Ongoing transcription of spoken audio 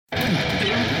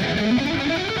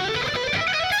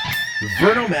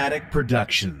Vernomatic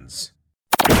Productions.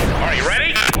 Are you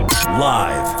ready?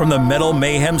 Live from the Metal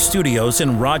Mayhem Studios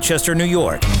in Rochester, New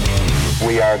York.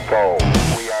 We are gold.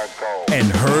 And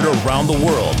heard around the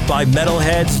world by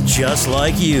metalheads just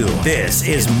like you. This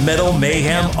is Metal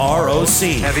Mayhem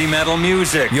ROC. Heavy metal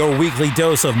music. Your weekly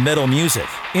dose of metal music,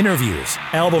 interviews,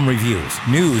 album reviews,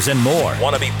 news, and more.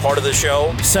 Want to be part of the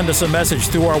show? Send us a message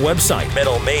through our website,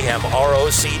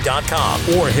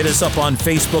 metalmayhemroc.com, or hit us up on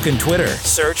Facebook and Twitter.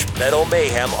 Search Metal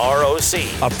Mayhem ROC,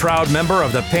 a proud member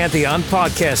of the Pantheon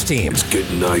podcast team. It's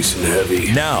getting nice and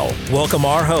heavy. Now, welcome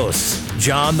our hosts,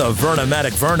 John the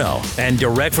Vernomatic Verno, and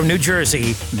direct from New Jersey,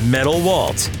 Metal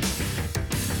Walt.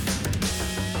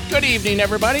 Good evening,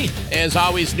 everybody. As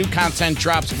always, new content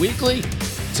drops weekly.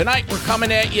 Tonight, we're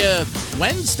coming at you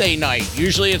Wednesday night.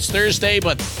 Usually it's Thursday,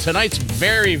 but tonight's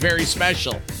very, very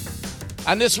special.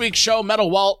 On this week's show, Metal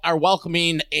Walt are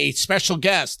welcoming a special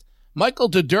guest,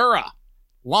 Michael Dudura,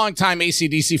 longtime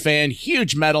AC/DC fan,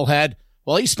 huge metalhead.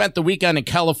 Well, he spent the weekend in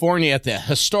California at the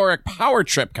historic Power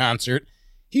Trip concert.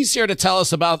 He's here to tell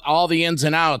us about all the ins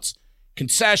and outs,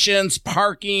 concessions,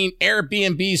 parking,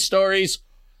 Airbnb stories,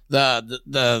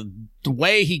 the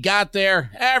way he got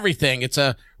there, everything. It's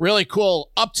a really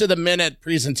cool, up-to-the-minute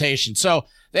presentation. So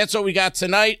that's what we got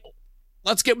tonight.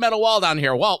 Let's get Metal Walt down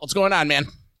here. Walt, what's going on, man?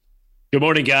 Good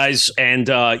morning, guys. And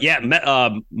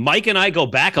Mike and I go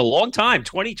back a long time,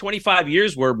 20, 25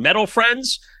 years. We're metal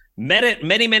friends, met at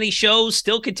many, many shows,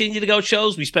 still continue to go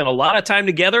shows. We spent a lot of time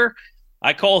together.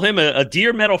 I call him a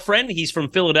dear metal friend. He's from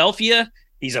Philadelphia.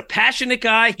 He's a passionate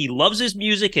guy. He loves his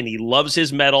music and he loves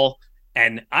his metal.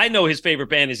 And I know his favorite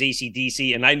band is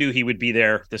AC/DC, and I knew he would be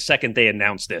there the second they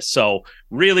announced this. So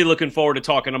really looking forward to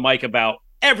talking to Mike about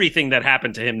everything that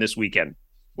happened to him this weekend.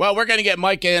 Well, we're going to get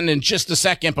Mike in just a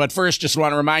second, but first, just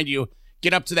want to remind you,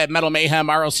 get up to that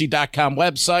metalmayhemroc.com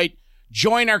website,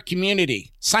 join our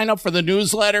community, sign up for the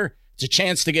newsletter. It's a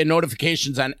chance to get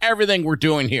notifications on everything we're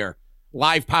doing here.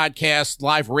 Live podcasts,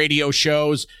 live radio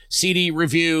shows, CD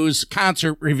reviews,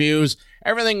 concert reviews,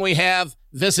 everything we have.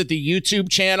 Visit the YouTube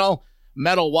channel,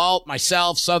 Metal Walt,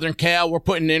 myself, Southern Cal. We're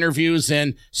putting interviews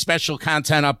and special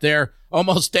content up there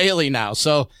almost daily now.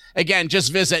 So, again,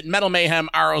 just visit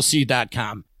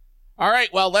metalmayhemroc.com. All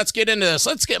right, well, let's get into this.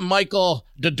 Let's get Michael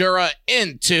Dudura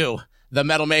into the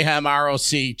Metal Mayhem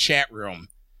ROC chat room.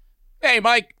 Hey,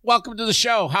 Mike, welcome to the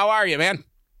show. How are you, man?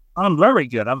 I'm very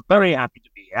good. I'm very happy to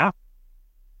be here.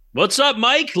 What's up,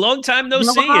 Mike? Long time no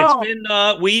see. It's been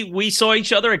we saw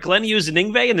each other at Glen Hughes and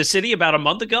Ingve in the city about a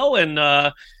month ago, and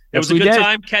it was a good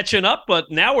time catching up. But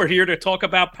now we're here to talk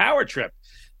about Power Trip.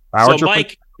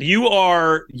 Mike, you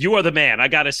are the man. I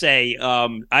gotta say,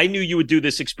 I knew you would do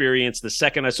this experience the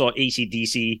second I saw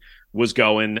AC/DC was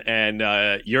going, and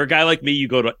you're a guy like me. You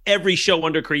go to every show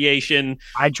under creation.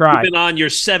 I try. You've been on your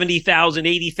 70,000,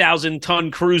 80,000 ton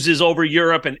cruises over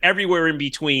Europe and everywhere in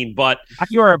between. But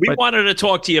we wanted to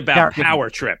talk to you about Power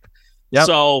Trip. Yep.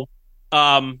 So,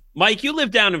 Mike, you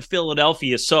live down in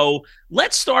Philadelphia. So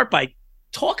let's start by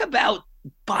talk about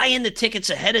buying the tickets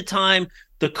ahead of time,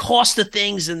 the cost of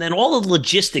things, and then all the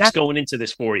logistics going into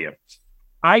this for you.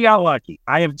 I got lucky.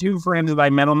 I have two friends that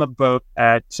I met on the boat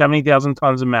at 70,000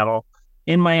 tons of metal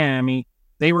in Miami.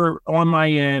 They were on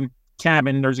my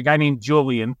cabin. There's a guy named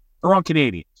Julian. They're all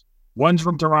Canadians. One's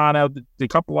from Toronto. The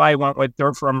couple I went with,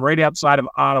 they're from right outside of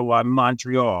Ottawa,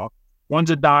 Montreal.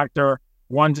 One's a doctor.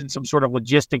 One's in some sort of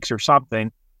logistics or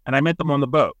something. And I met them on the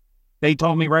boat. They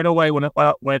told me right away when it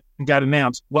went and got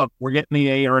announced, look, we're getting the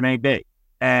A or an AB.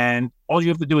 And all you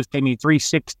have to do is pay me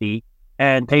 $360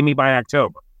 and pay me by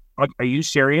October. Like, are you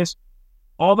serious?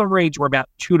 All the rates were about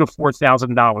 $2,000 to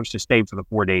 $4,000 to stay for the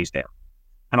 4 days there.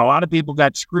 And a lot of people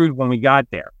got screwed when we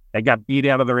got there. They got beat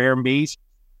out of their Airbnbs.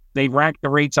 They racked the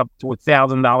rates up to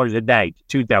 $1,000 a day,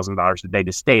 to $2,000 a day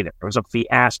to stay there. It was a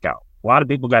fiasco. A lot of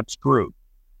people got screwed.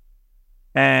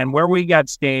 And where we got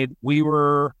stayed, we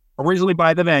were originally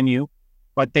by the venue,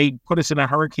 but they put us in a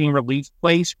hurricane relief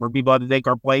place where people had to take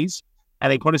our place,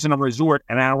 and they put us in a resort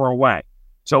an hour away.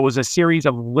 So it was a series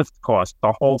of lift costs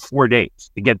the whole 4 days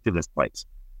to get to this place.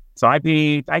 So I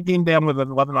came down with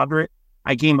 $1,100.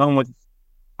 I came home with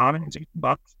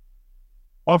 $160.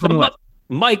 All from the lift.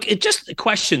 Mike, just a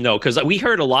question though, because we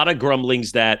heard a lot of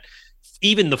grumblings that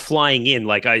even the flying in,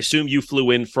 like I assume you flew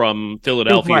in from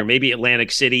Philadelphia or maybe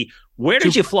Atlantic City. Where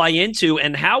did you fly into,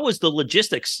 and how was the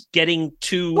logistics getting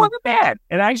to? Wasn't bad.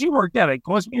 It actually worked out. It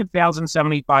cost me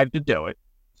 $1,075 to do it.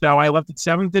 So I left at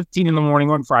 7:15 in the morning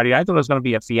on Friday. I thought it was going to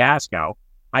be a fiasco.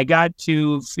 I got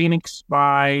to Phoenix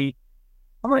by,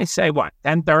 I'm going to say,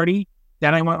 10:30.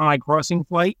 Then I went on my crossing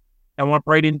flight and went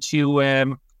right into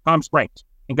Palm Springs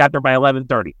and got there by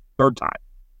 11:30, third time.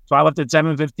 So I left at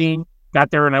 7:15,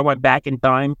 got there and I went back in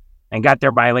time and got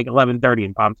there by like 11:30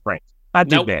 in Palm Springs. Not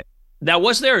too bad. Now,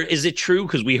 is it true?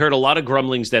 Because we heard a lot of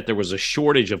grumblings that there was a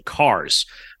shortage of cars,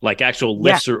 like actual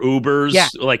Lyfts or Ubers,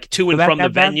 like to and from the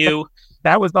venue.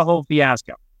 That was the whole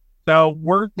fiasco. So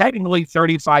we're technically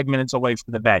 35 minutes away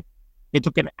from the venue. It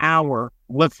took an hour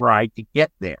Lyft ride to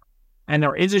get there. And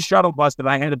there is a shuttle bus that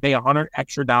I had to pay $100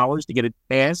 extra to get a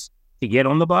pass to get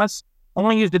on the bus.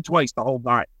 Only used it twice the whole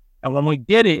time. And when we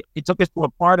did it, it took us to a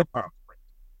part of Palm Springs,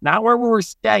 not where we were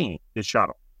staying, the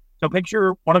shuttle. So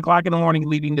picture 1 o'clock in the morning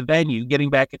leaving the venue, getting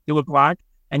back at 2 o'clock,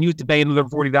 and you have to pay another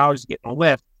 $40 to get in a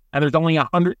Lyft. And there's only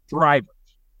 100 drivers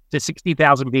to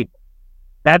 60,000 people.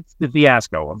 That's the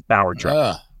fiasco of Power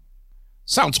Truck.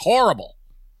 Sounds horrible.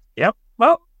 Yep.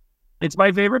 Well, it's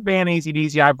my favorite band,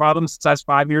 AC/DC. I've followed them since I was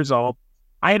 5 years old.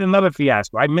 I had another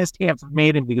fiasco. I missed half of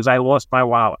Maiden because I lost my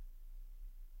wallet.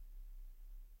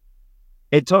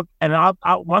 It took, and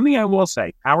one thing I will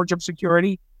say, Power Trip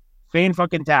security,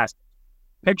 fan-fucking-tastic.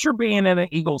 Picture being in an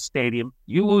Eagles stadium.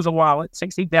 You lose a wallet,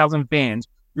 60,000 fans.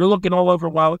 You're looking all over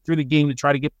wallet through the game to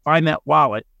try to find that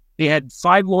wallet. They had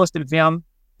 5 lost and found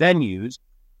venues.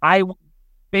 I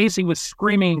basically was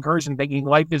screaming and cursing, thinking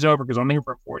life is over because I'm here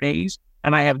for 4 days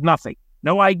and I have nothing.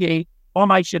 No ID. All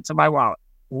my shit's in my wallet.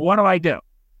 What do I do?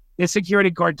 This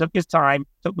security guard took his time,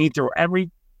 took me through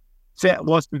every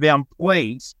lost and found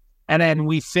place, and then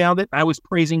we found it. I was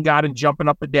praising God and jumping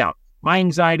up and down. My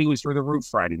anxiety was through the roof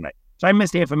Friday night. So I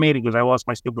missed half a meeting because I lost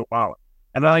my stupid wallet.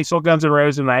 And then I saw Guns N'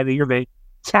 Roses and I had to hear the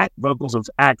cat vocals of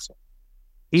Axl.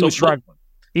 He was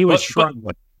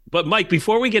struggling. But Mike,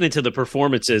 before we get into the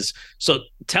performances, so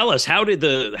tell us, how did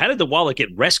the wallet get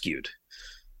rescued?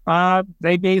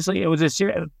 They basically, it was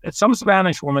some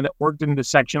Spanish woman that worked in the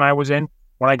section I was in.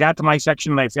 When I got to my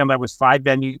section, I found I was 5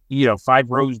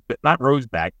 rows, but not rows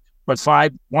back, but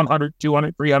 5, 100,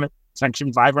 200, 300,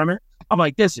 section 500. I'm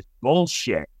like, this is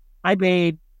bullshit. I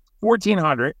paid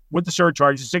 $1,400 with the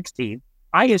surcharge of $16.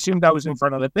 I assumed I was in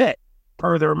front of the pit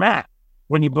per their map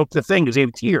when you book the thing because they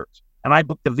have tiers. And I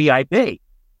booked the VIP.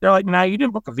 They're like, no, you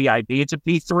didn't book a VIP. It's a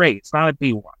P3. It's not a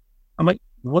P1. I'm like,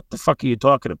 what the fuck are you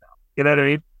talking about? You know what I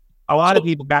mean? A lot of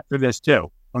people got through this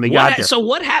too when they got there. So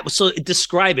what happened? So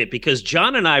describe it, because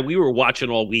John and I, we were watching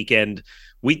all weekend.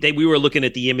 We were looking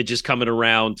at the images coming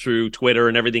around through Twitter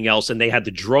and everything else, and they had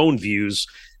the drone views.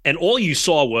 And all you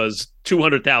saw was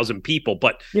 200,000 people.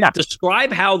 But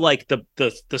describe how like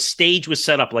the stage was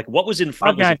set up. Like what was in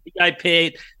front? Was it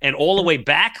VIP and all the way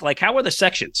back? Like how were the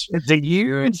sections? It's a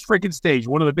huge freaking stage.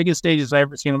 One of the biggest stages I've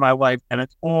ever seen in my life. And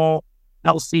it's all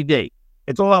LCD.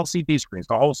 It's all LCD screens,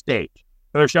 the whole stage.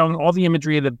 So they're showing all the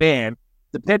imagery of the band.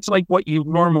 The pit's like what you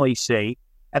normally see.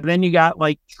 And then you got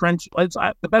like trench.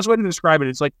 The best way to describe it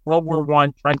is like World War I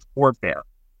trench warfare.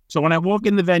 So when I walk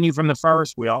in the venue from the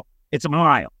Ferris wheel, it's a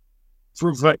mile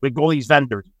through like all these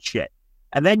vendors and shit.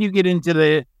 And then you get into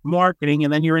the marketing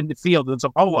and then you're in the field. It's a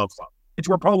polo club. It's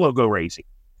where polo go racing.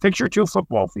 Picture 2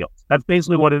 football fields. That's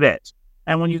basically what it is.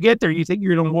 And when you get there, you think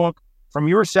you're going to walk from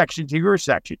your section to your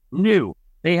section. No,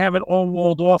 they have it all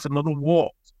walled off in little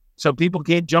walls. So people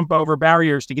can't jump over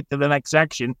barriers to get to the next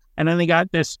section. And then they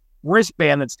got this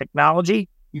wristband that's technology.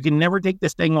 You can never take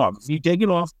this thing off. If you take it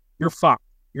off, you're fucked.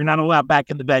 You're not allowed back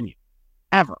in the venue.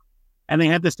 Ever. And they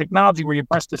had this technology where you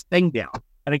press this thing down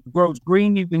and it grows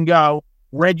green, you can go,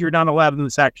 red, you're not allowed in the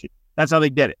section. That's how they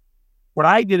did it. What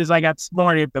I did is I got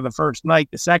smart after the first night.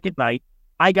 The second night,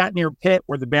 I got near pit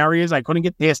where the barrier is. I couldn't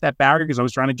get past that barrier because I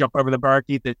was trying to jump over the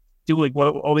barricade to do like what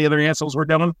all the other assholes were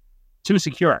doing. Too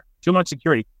secure, too much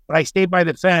security. But I stayed by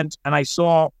the fence and I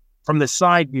saw from the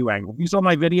side view angle. If you saw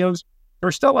my videos,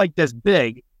 they're still like this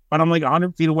big, but I'm like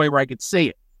 100 feet away where I could see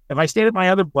it. If I stayed at my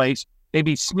other place, they'd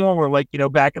be smaller, like, you know,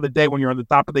 back in the day when you're on the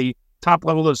top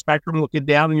level of the spectrum looking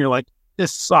down and you're like,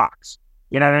 this sucks.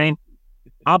 You know what I mean?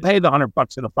 I'll pay the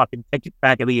 $100 in a fucking ticket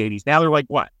back in the 80s. Now they're like,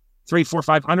 what? 300, 400,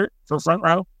 500 for front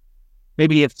row?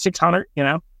 Maybe it's 600, you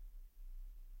know?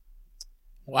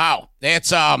 Wow.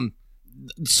 That's,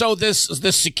 so this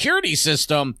security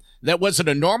system, that was it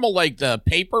a normal, like the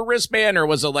paper wristband, or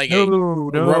was it like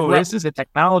no, this is a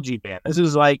technology band. This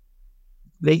is like,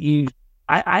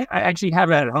 I actually have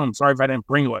it at home. Sorry if I didn't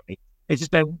bring it with me. It's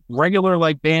just a regular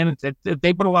like band.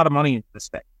 They put a lot of money into this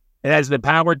thing. It has the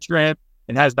power trip.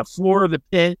 It has the floor of the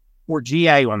pit or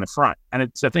GA on the front. And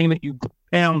it's a thing that you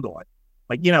pound on.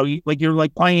 Like, you know, you're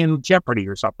like playing Jeopardy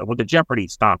or something with the Jeopardy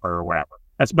stopper or whatever.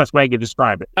 That's the best way I could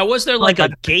describe it. Now, was there like a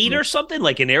gate or something,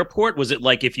 like an airport? Was it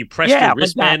like if you pressed your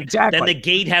wristband, then the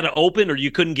gate had to open or you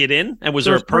couldn't get in? And was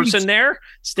there a person there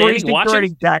standing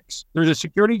watching? There's a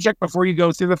security check before you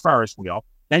go through the Ferris wheel.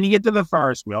 Then you get to the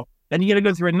Ferris wheel. Then you got to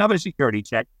go through another security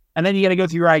check. And then you got to go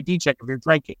through your ID check if you're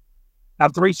drinking.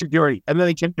 Have 3 security. And then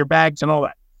they check your bags and all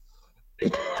that.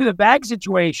 The bag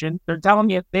situation, they're telling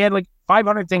you they had like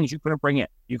 500 things you couldn't bring in.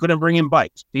 You couldn't bring in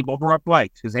bikes. People brought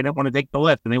bikes because they didn't want to take the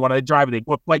lift and they wanted to drive it. They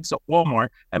bought bikes at Walmart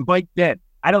and bike dead.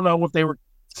 I don't know if they were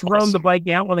throwing the bike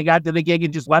out when they got to the gig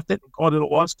and just left it and called it a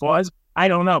lost cause. I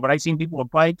don't know, but I seen people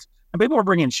with bikes and people were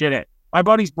bringing shit in. My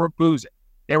buddies brought booze in.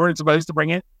 They weren't supposed to bring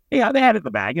it. Yeah, they had it in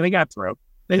the bag and they got through.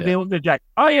 They looked at Jack.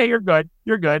 Oh yeah, you're good.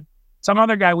 You're good. Some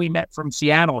other guy we met from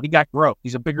Seattle, he got groped.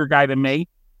 He's a bigger guy than me.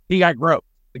 He got groped.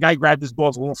 The guy grabbed his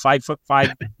balls, a little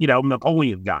 5'5",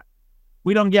 Napoleon guy.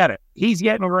 We don't get it. He's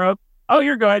getting groped. Oh,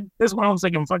 you're good. This one looks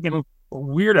like a fucking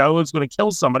weirdo who's going to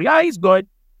kill somebody. Ah, he's good.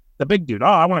 The big dude. Oh,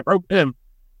 I want to grope him.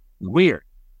 Weird.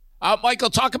 Michael,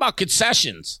 talk about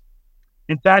concessions.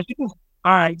 Concessions?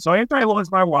 All right. So after I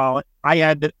lost my wallet, I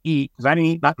had to eat because I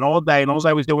didn't eat nothing all day. And all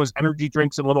I was doing was energy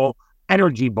drinks and little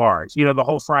energy bars, the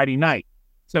whole Friday night.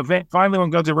 So finally, when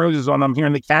Guns N' Roses on, I'm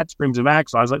hearing the cat screams of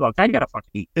Axl. I was like, look, I got to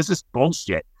fucking eat. This is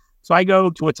bullshit. So I go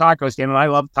to a taco stand, and I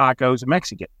love tacos and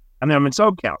Mexican. And then I'm in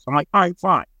SoCal. So I'm like, all right,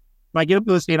 fine. When I get up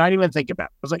to the stand, I didn't even think about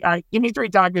it. I was like, all right, give me 3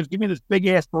 tacos, give me this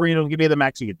big-ass burrito, and give me the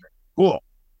Mexican drink. Cool.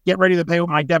 Get ready to pay with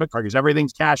my debit card because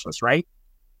everything's cashless, right?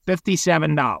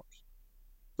 $57.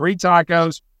 3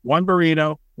 tacos, 1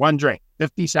 burrito, 1 drink.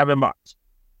 $57. Can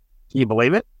you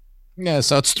believe it? Yeah,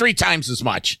 so it's 3 times as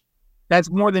much.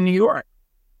 That's more than New York.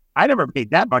 I never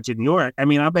paid that much in New York. I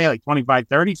mean, I'll pay like $25,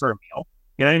 $30 for a meal.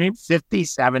 You know what I mean?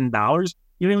 $57.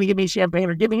 You didn't even give me champagne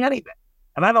or give me anything.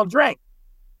 And I don't drink.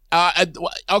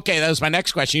 Okay, that was my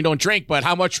next question. You don't drink, but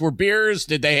how much were beers?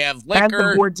 Did they have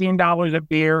liquor? $10 to $14 a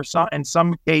beer. In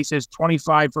some cases,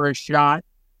 $25 for a shot.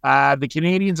 The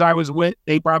Canadians I was with,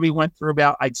 they probably went through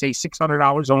about, I'd say,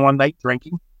 $600 on one night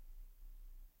drinking.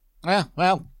 Yeah,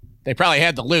 well, they probably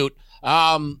had the loot.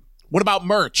 What about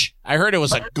merch? I heard it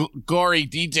was a gory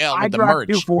detail with the merch.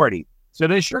 I dropped $240. So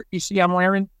this shirt you see I'm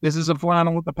wearing, this is a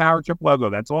flannel with the Power Trip logo.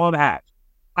 That's all it has.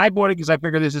 I bought it because I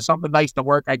figured this is something nice to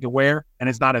work I could wear, and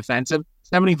it's not offensive.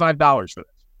 $75 for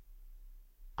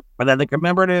this. But then the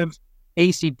commemorative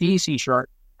AC/DC shirt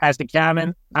has the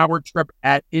Canon Power Trip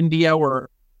at India, or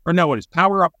no, it is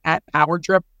Power Up at Power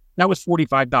Trip. That was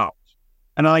 $45.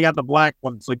 And then I got the black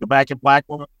one. It's like the back and black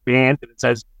one with the band, and it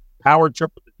says Power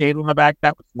Trip with the date on the back.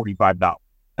 That was $45.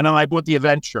 And then I bought the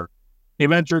event shirt. The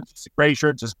event shirt, it's a gray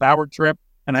shirt, it says Power Trip,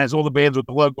 and it has all the bands with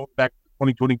the logo back to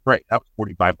 2023. That was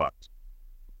 $45.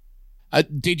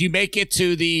 Did you make it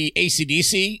to the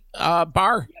AC/DC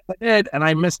bar? Yes, I did, and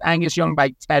I missed Angus Young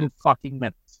by 10 fucking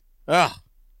minutes. Ugh.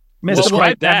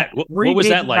 Describe that. What was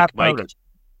that like, Mike? Photos.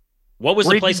 What was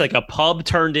the place, like a pub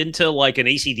turned into like an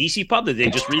AC/DC pub? Did they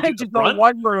just read the front?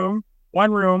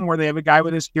 One room where they have a guy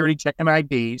with a security checking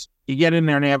IDs. You get in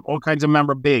there and they have all kinds of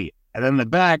memorabilia. And then in the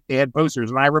back, they had posters,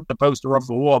 and I ripped the poster off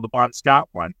the wall, the Bon Scott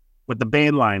one, with the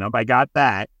band lineup. I got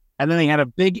that. And then they had a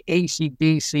big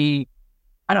AC/DC,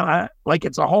 I don't know, like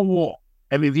it's a whole wall.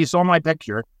 I mean, if you saw my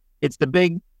picture, it's the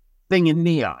big thing in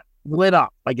neon, lit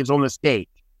up like it's on the stage.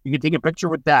 You can take a picture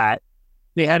with that.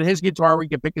 They had his guitar where you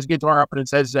can pick his guitar up and it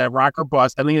says rock or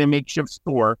bust. And then they had a makeshift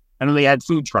store. And then they had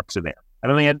food trucks in there. And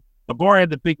then they had, the bar had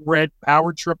the big red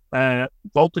Power Trip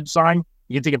voltage sign.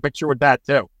 You can take a picture with that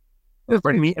too. It was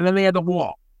pretty neat. And then they had the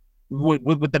wall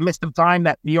with the mist of time,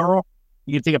 that mural.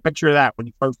 You can take a picture of that when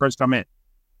you first come in.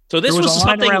 So this was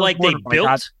something like they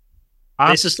built. Huh?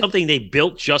 This is something they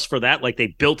built just for that? Like they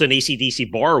built an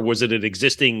AC/DC bar, or was it an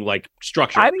existing like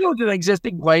structure? I think it was an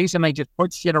existing place and they just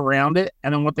put shit around it.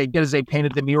 And then what they did is they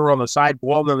painted the mural on the side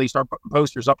wall. Then they start putting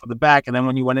posters up at the back. And then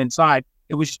when you went inside,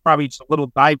 it was probably just a little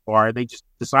dive bar. They just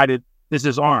decided this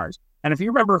is ours. And if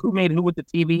you remember who made who with the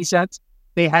TV sets,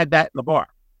 they had that in the bar,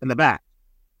 in the back.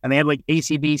 And they had like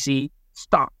AC/DC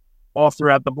stuff all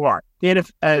throughout the bar. They had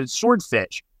a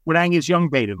swordfish with Angus Young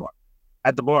baited on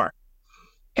at the bar.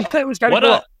 It was kind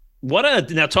of cool.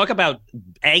 Now talk about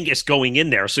Angus going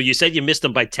in there. So you said you missed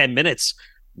him by 10 minutes.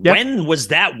 Yep. When was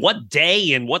that? What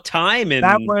day and what time and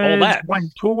that was all that? when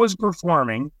Tool was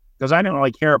performing, because I didn't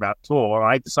really care about Tool. And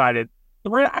I decided,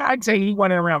 I'd say he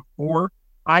went in around 4.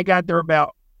 I got there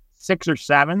about 6 or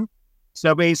 7.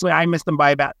 So basically, I missed him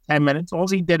by about 10 minutes. All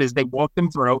he did is they walked him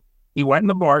through. He went in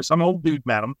the bar. Some old dude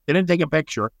met him. Didn't take a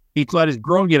picture. He let his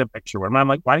girl get a picture with him. I'm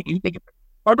like, why didn't you take a picture?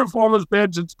 I've been following this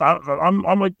band since I'm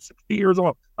like 60 years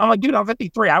old. I'm like, dude, I'm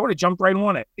 53. I would have jumped right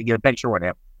on it to get a picture with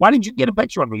him. Why didn't you get a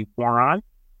picture with me, you moron?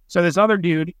 So this other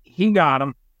dude, he got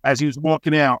him as he was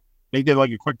walking out. They did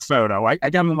like a quick photo. I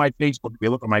got him on my Facebook. If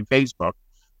you look at my Facebook,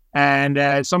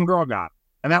 and some girl got him,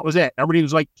 and that was it. Everybody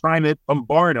was like trying to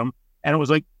bombard him, and it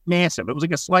was like massive. It was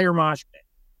like a Slayer mosh pit.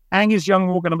 Angus Young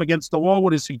walking up against the wall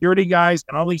with his security guys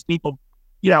and all these people,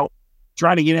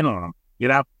 trying to get in on him,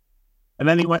 And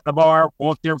then he went to the bar,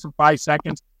 walked there for 5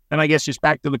 seconds, then I guess just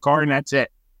back to the car, and that's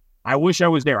it. I wish I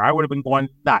was there. I would have been going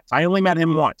nuts. I only met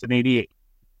him once in '88.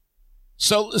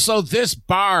 So this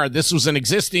bar, this was an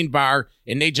existing bar,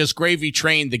 and they just gravy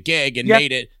trained the gig and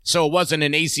made it so it wasn't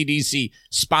an AC/DC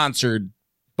sponsored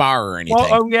bar or anything.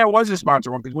 Well, yeah, it was a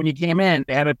sponsor one because when you came in,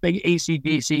 they had a big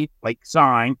AC/DC like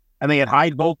sign, and they had high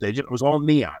voltage, and it was all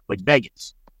neon, like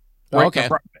Vegas. Right Okay.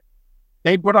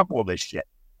 They put up all this shit,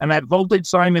 and that voltage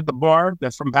sign at the bar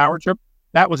that's from Power Trip,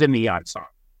 that was a neon sign.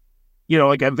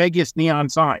 Like a Vegas neon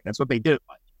sign. That's what they did.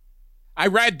 I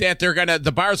read that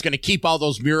the bar's gonna keep all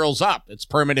those murals up. It's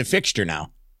permanent fixture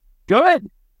now. Good.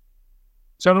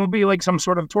 So it'll be like some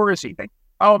sort of touristy thing.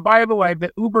 Oh, by the way, the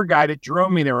Uber guy that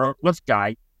drove me there, or Lyft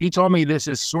guy, he told me this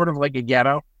is sort of like a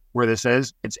ghetto where this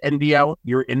is. It's Indio.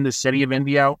 You're in the city of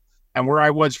Indio. And where I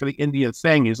was for the India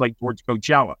thing is like towards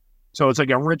Coachella. So it's like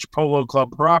a rich polo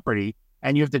club property.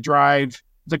 And you have to drive,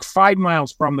 it's like 5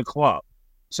 miles from the club.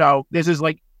 So this is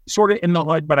like sort of in the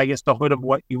hood, but I guess the hood of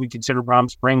what you would consider Palm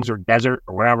Springs or desert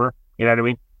or whatever. You know what I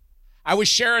mean? I was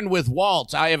sharing with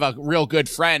Walt. I have a real good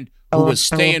friend who was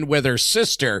staying with her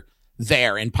sister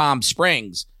there in Palm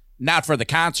Springs, not for the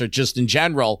concert, just in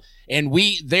general. And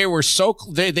they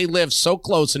lived so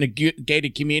close in a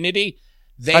gated community.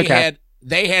 They had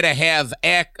to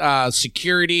have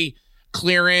security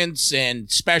clearance and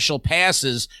special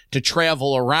passes to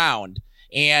travel around.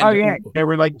 And they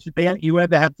were like, you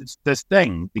had to have this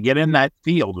thing to get in that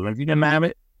field. And if you didn't have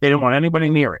it, they didn't want anybody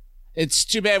near it. It's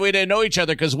too bad we didn't know each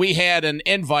other because we had an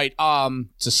invite to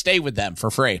stay with them for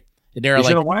free. And they were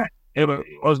should have went.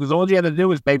 Because all you had to do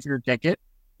was pay for your ticket.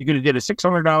 You could have did a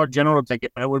 $600 general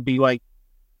ticket, and it would be like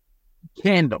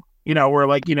Candom, or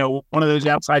like, one of those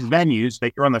outside venues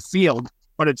that you're on the field,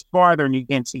 but it's farther and you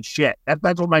can't see shit.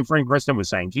 That's what my friend Kristen was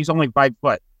saying. She's only 5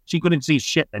 foot. She couldn't see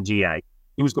shit in GA.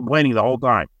 He was complaining the whole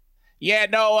time. Yeah,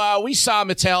 no, we saw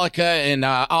Metallica in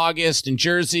August in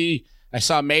Jersey. I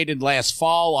saw Maiden last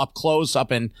fall up close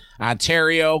up in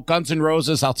Ontario. Guns N'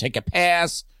 Roses, I'll take a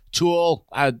pass. Tool,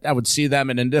 I would see them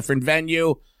in a different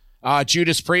venue.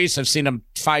 Judas Priest, I've seen them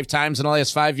 5 times in the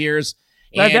last 5 years.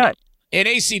 And in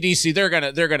AC/DC, they're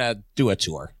gonna do a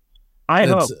tour. I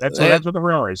hope that's what the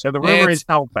rumor is. So the rumor is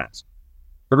Hellfest.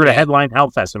 They're going to headline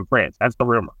Hellfest in France. That's the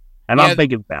rumor, and I'm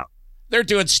thinking about. They're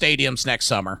doing stadiums next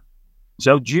summer.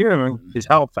 So June is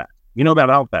Hellfest. You know about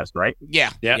Hellfest, right?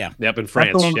 Yeah. Yep, in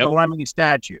France. That's the one with the Lemmy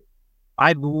statue.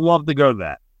 I'd love to go to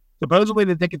that. Supposedly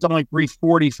the ticket's only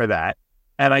 $340 for that,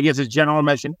 and I guess it's general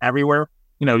admission everywhere.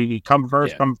 You come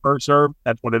first, come first serve.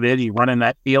 That's what it is. You run in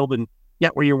that field and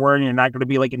get where you're wearing. You're not going to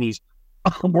be like in these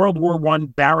World War I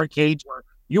barricades where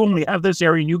you only have this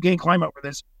area and you can't climb over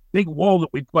this big wall that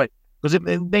we put. Because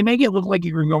they make it look like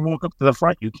you're going to walk up to the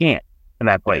front. You can't in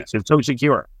that place. It's so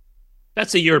secure.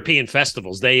 That's the European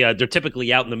festivals. They're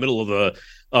typically out in the middle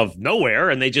of nowhere,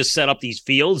 and they just set up these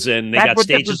fields, and they got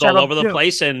stages all over the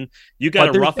place, and you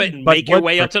got to rough it and make your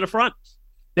way up to the front.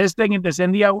 This thing in this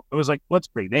Indio, it was like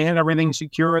Blitzkrieg. They had everything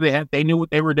secure. They knew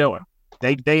what they were doing.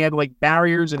 They had like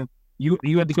barriers, and you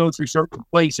had to go through certain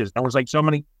places. There was like so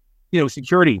many,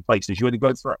 security places you had to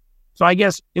go through. So I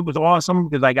guess it was awesome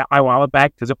because I got my wallet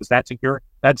back because it was that secure.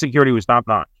 That security was top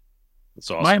notch. That's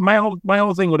awesome. My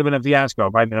whole thing would have been a fiasco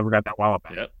if I never got that wallet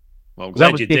back. Yep. Well, I'm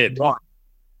glad you did.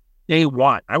 Day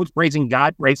one. I was praising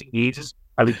God, praising Jesus.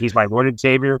 I think he's my Lord and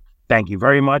Savior. Thank you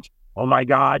very much. Oh my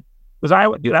God. Because I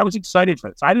was excited for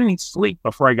this. I didn't sleep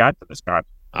before I got to this concert.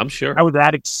 I'm sure. I was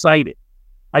that excited.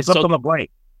 I slept on the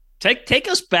break. Take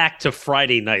us back to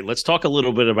Friday night. Let's talk a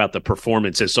little bit about the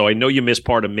performances. So I know you missed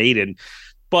part of Maiden,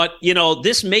 but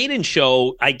this Maiden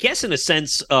show, I guess in a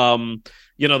sense, they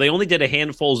only did a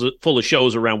handful of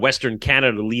shows around Western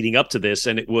Canada leading up to this,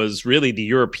 and it was really the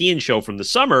European show from the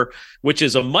summer, which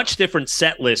is a much different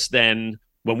set list than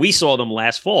when we saw them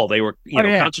last fall. They were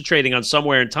concentrating on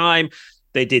Somewhere in Time.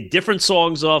 They did different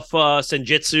songs off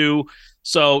Senjutsu.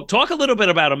 So talk a little bit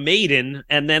about a Maiden,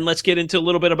 and then let's get into a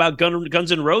little bit about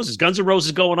Guns N' Roses. Guns N'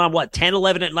 Roses going on, 10,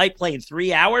 11 at night, playing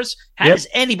 3 hours? How does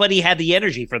anybody have the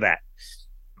energy for that?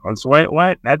 That's the way it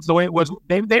went. That's the way it was.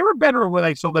 They were better when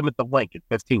I saw them at the Link at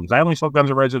 15. Because I only saw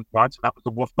Guns N' Roses once. That was the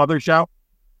Wolf Mother show.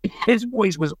 His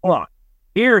voice was on.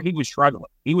 Here, he was struggling.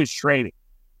 He was straining.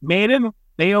 Maiden,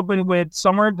 they opened with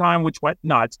Somewhere in Time, which went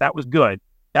nuts. That was good.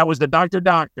 That was the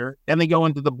Doctor. Then they go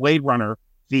into the Blade Runner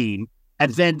theme,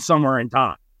 and then Somewhere in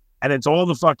Time. And it's all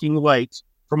the fucking lights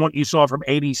from what you saw from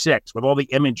 86 with all the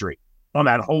imagery on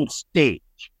that whole stage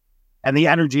and the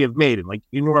energy of Maiden, like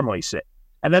you normally see.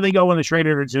 And then they go in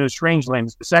the Strange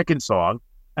Lands, the second song.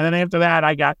 And then after that,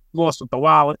 I got lost with the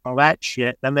wallet, all that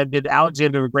shit. Then they did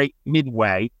Alexander the Great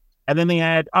midway. And then they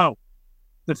had,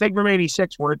 the thing from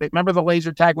 86 where remember the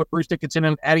laser tag with Bruce Dickinson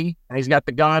and Eddie, and he's got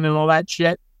the gun and all that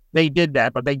shit? They did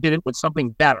that, but they did it with something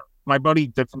better. My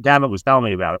buddy from Canada was telling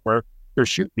me about it, where they're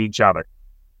shooting each other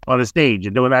on the stage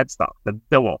and doing that stuff. The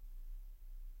duel.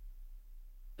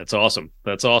 That's awesome.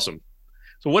 That's awesome.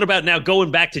 So what about now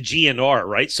going back to GNR,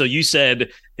 right? So you said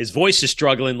his voice is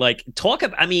struggling. Like, talk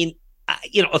about, I mean,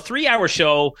 you know, a 3-hour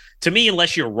show, to me,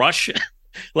 unless you're Rush,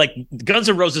 like Guns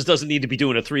N' Roses doesn't need to be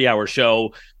doing a 3-hour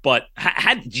show, but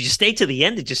did you stay to the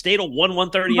end? Did you stay till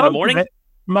 1:30 in the morning?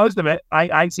 Most of it.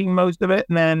 I seen most of it,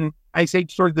 and then I say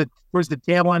towards the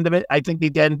tail end of it, I think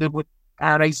they ended with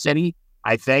Paradise City,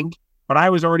 I think. But I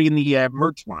was already in the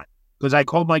merch line because I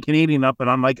called my Canadian up, and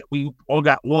I'm like, we all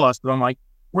got lost, and I'm like,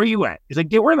 where are you at? He's like,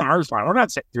 dude, we're in the merch line. We're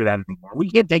not sitting through that anymore. We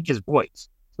can't take his voice.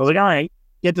 So I was like, all right,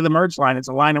 get to the merch line. It's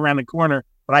a line around the corner,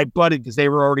 but I butted because they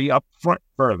were already up front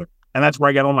further. And that's where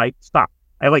I got all my stuff.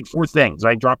 I had like 4 things.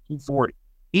 I dropped 240.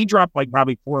 He dropped like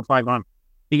probably 400 or 500.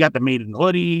 He got the Maiden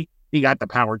hoodie. He got the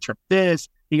Power Trip this.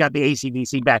 He got the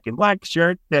AC/DC Back in Black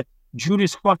shirt, the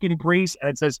Judas fucking Priest, and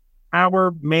it says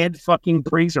Power Mad fucking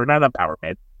Priest, or not a Power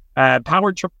Mad,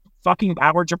 Power Trip fucking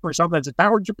Power Trip or something. It's a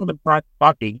Power Trip on the front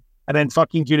fucking, and then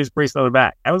fucking Judas Priest on the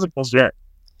back. That was a cool shirt.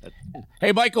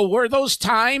 Hey, Michael, were those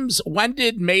times? When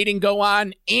did Maiden go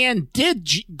on? And did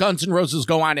Guns N' Roses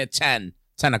go on at 10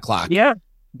 o'clock? Yeah,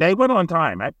 they went on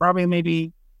time. I probably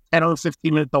maybe 10 or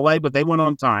 15 minute delay, but they went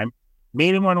on time.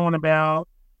 Maiden went on about,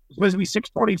 it was supposed to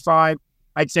be 6:45.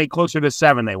 I'd say closer to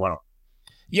 7 they went on.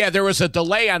 Yeah, there was a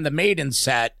delay on the Maiden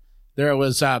set. There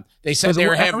was, they said they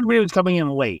were having... Everybody was coming in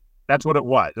late. That's what it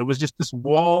was. It was just this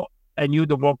wall, and you had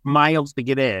to walk miles to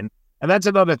get in. And that's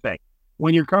another thing.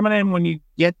 When you're coming in, when you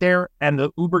get there and the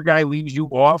Uber guy leaves you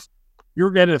off, you're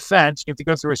getting a fence. You have to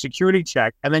go through a security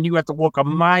check, and then you have to walk a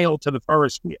mile to the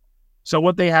Ferris wheel. So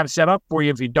what they have set up for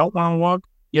you, if you don't want to walk,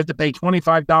 you have to pay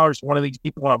 $25 to one of these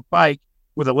people on a bike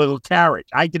with a little carriage.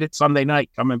 I did it Sunday night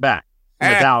coming back.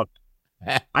 Without,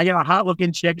 I got a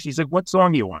hot-looking chick. She's like, what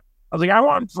song do you want? I was like, I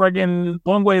want friggin'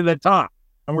 Long Way to the Top.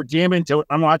 And we're jamming to it.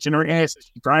 I'm watching her ass.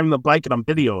 She's driving the bike, and I'm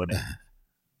videoing it.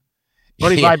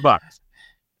 $25.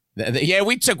 Yeah,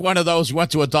 we took one of those. We went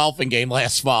to a Dolphin game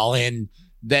last fall, and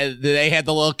they had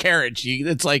the little carriage.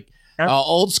 It's like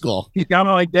old school. He's kind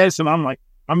of like this, and I'm like,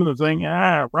 I'm going to sing,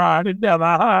 riding down the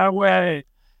highway.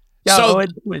 So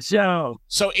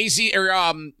AC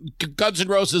or Guns N'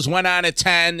 Roses went on at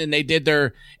 10, and they did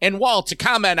their. And Walt, to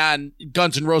comment on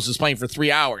Guns N' Roses playing for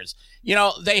 3 hours, you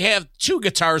know, they have 2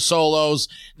 guitar solos.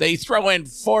 They throw in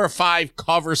 4 or 5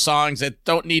 cover songs that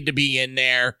don't need to be in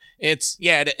there. It's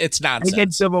nonsense. They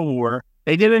did Civil War.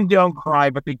 They didn't Don't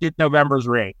Cry, but they did November's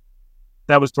Rain.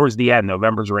 That was towards the end,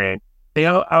 November's Rain. They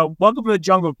Welcome to the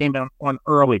Jungle came on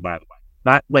early, by the way,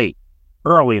 not late.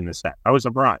 Early in the set. I was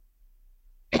surprised.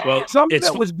 Well, some of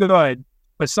it was good,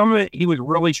 but some of it he was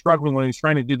really struggling when he was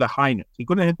trying to do the high notes. He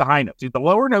couldn't hit the high notes. The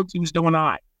lower notes he was doing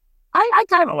high. I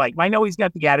kind of like him. I know he's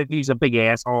got the attitude. He's a big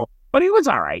asshole, but he was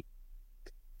all right.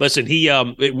 Listen, we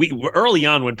early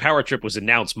on when Power Trip was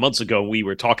announced months ago, we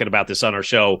were talking about this on our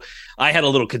show. I had a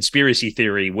little conspiracy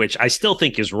theory, which I still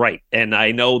think is right. And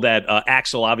I know that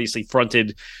Axl obviously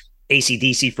fronted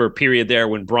AC/DC for a period there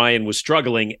when Brian was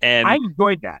struggling. And I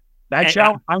enjoyed that.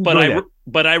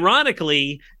 But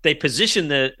ironically, they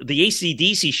positioned the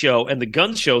AC/DC show and the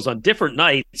Guns shows on different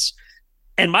nights.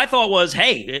 And my thought was,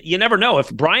 hey, you never know.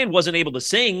 If Brian wasn't able to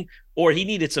sing or he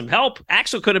needed some help,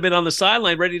 Axl could have been on the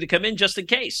sideline ready to come in just in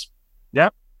case.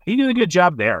 Yep. He did a good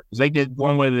job there because they did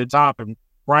One Way to the Top, and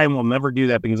Brian will never do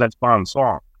that because that's Bond's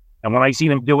song. And when I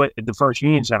seen him do it at the First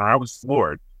Union Center, I was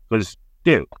floored because,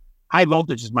 dude, High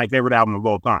Voltage is my favorite album of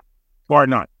all time. Bar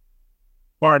none.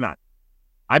 Bar none.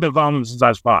 I've been following him since I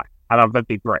was 5. I'm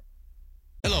 53.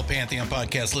 Hello, Pantheon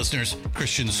podcast listeners.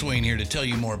 Christian Swain here to tell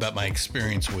you more about my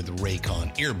experience with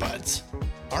Raycon earbuds.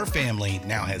 Our family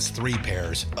now has 3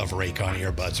 pairs of Raycon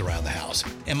earbuds around the house,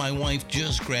 and my wife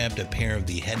just grabbed a pair of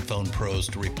the Headphone Pros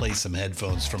to replace some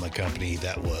headphones from a company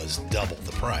that was double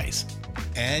the price.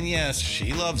 And yes,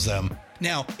 she loves them.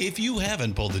 Now, if you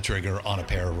haven't pulled the trigger on a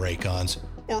pair of Raycons,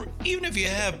 or even if you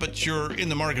have, but you're in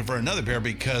the market for another pair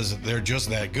because they're just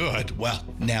that good, well,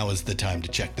 now is the time to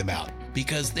check them out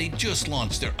because they just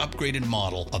launched their upgraded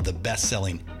model of the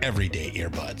best-selling everyday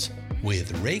earbuds.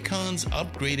 With Raycon's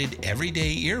upgraded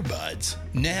everyday earbuds,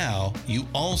 now you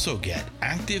also get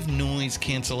active noise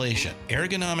cancellation,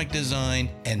 ergonomic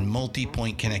design, and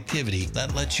multi-point connectivity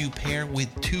that lets you pair with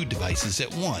 2 devices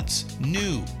at once.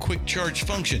 New quick charge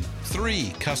function, 3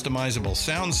 customizable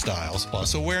sound styles,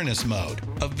 plus awareness mode.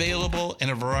 Available in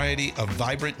a variety of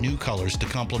vibrant new colors to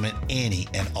complement any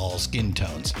and all skin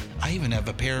tones. I even have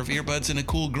a pair of earbuds in a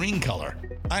cool green color.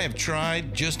 I have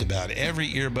tried just about every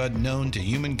earbud known to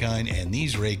humankind, and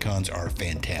these Raycons are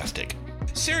fantastic.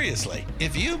 Seriously,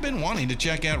 if you've been wanting to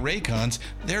check out Raycons,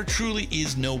 there truly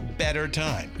is no better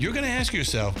time. You're going to ask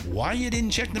yourself why you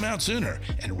didn't check them out sooner,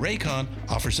 and Raycon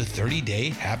offers a 30-day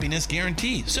happiness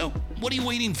guarantee. So what are you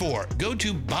waiting for? Go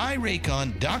to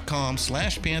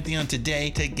buyraycon.com/Pantheon today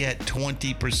to get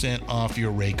 20% off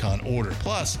your Raycon order,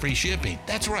 plus free shipping.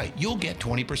 That's right, you'll get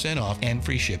 20% off and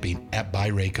free shipping at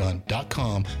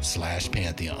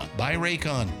buyraycon.com/Pantheon.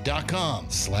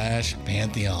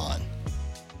 buyraycon.com/Pantheon.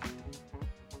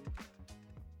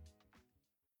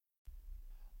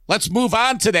 Let's move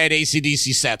on to that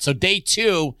AC/DC set. So day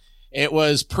 2, it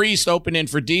was Priest opening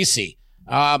for DC.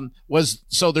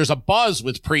 So there's a buzz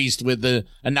with Priest with the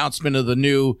announcement of the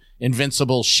new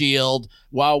Invincible Shield.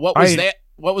 Well, what was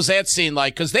that scene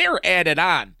like? Because they were added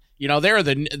on. You know, they're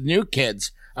the new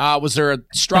kids. Was there a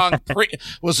strong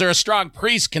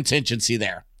Priest contingency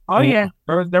there? Oh yeah,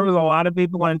 there was a lot of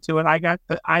people into it. I got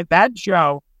to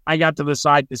the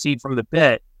side to see from the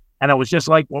pit, and it was just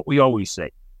like what we always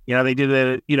say. You know, they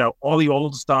did all the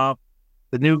old stuff,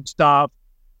 the new stuff,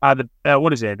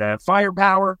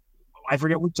 Firepower. I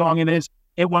forget what song it is.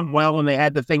 It went well, and they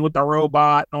had the thing with the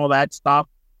robot and all that stuff.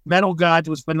 Metal Gods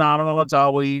was phenomenal as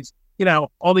always. You know,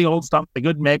 all the old stuff, the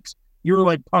good mix. You were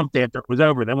like pumped after it was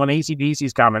over. Then when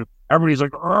AC/DC's coming, everybody's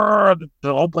like, the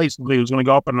whole place was going to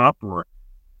go up in an uproar.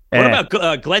 What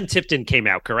about Glenn Tipton came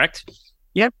out, correct?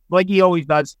 Yep, like he always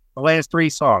does. The last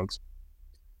 3 songs.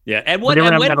 Yeah, and when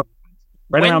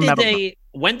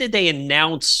did they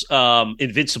announce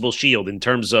Invincible Shield in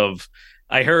terms of?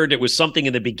 I heard it was something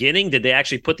in the beginning. Did they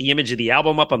actually put the image of the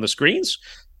album up on the screens?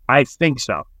 I think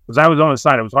so, because I was on the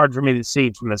side. It was hard for me to see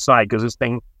it from the side because this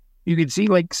thing, you could see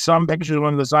like some pictures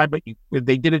on the side, but if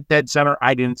they did it dead center,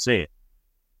 I didn't see it.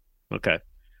 Okay,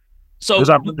 so because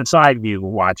I'm in the side view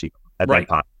watching at that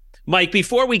time. Mike,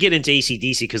 before we get into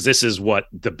AC/DC, because this is what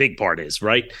the big part is,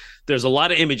 right? There's a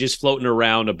lot of images floating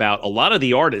around about a lot of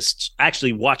the artists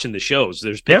actually watching the shows.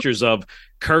 There's pictures of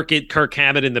Kirk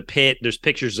Hammett in the pit. There's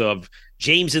pictures of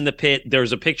James in the pit.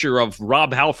 There's a picture of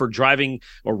Rob Halford driving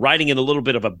or riding in a little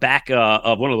bit of a back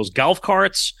of one of those golf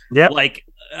carts. Yeah, like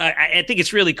I think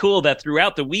it's really cool that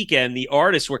throughout the weekend, the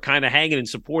artists were kind of hanging and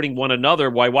supporting one another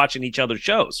while watching each other's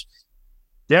shows.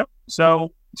 Yep.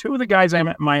 So 2 of the guys I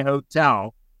met in my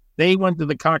hotel, they went to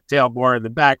the cocktail bar in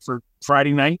the back for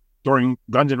Friday night during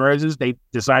Guns N' Roses. They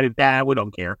decided, we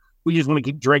don't care. We just want to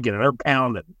keep drinking, and they're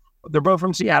pounding. They're both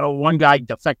from Seattle. One guy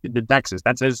defected to Texas.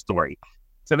 That's his story.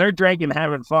 So they're drinking,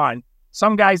 having fun.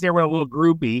 Some guys there were a little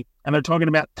groupie, and they're talking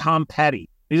about Tom Petty.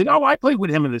 He's like, I played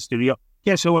with him in the studio.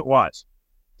 Guess who it was?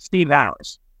 Steve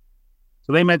Harris.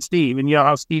 So they met Steve, and you know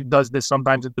how Steve does this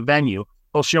sometimes at the venue.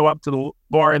 He'll show up to the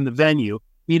bar in the venue,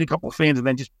 meet a couple of fans, and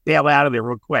then just bail out of there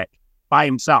real quick by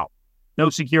himself. No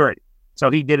security. So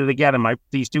he did it again, and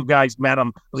these 2 guys met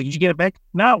him. I was like, did you get it back?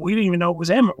 No, we didn't even know it was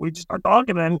him. We just started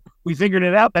talking, and we figured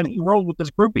it out. Then he rolled with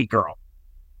this groupie girl.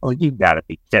 I was like, you got to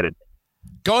be kidding.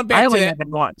 Going back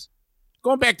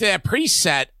to that Priest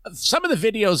set, some of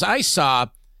the videos I saw,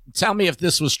 tell me if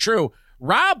this was true.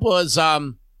 Rob was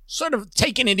sort of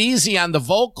taking it easy on the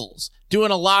vocals,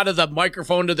 doing a lot of the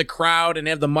microphone to the crowd and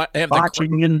have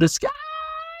watching in the sky.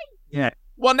 Yeah.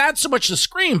 Well, not so much the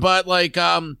scream, but like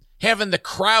having the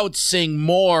crowd sing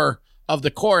more of the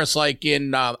chorus, like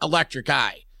in Electric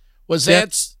Eye. Was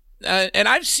that? And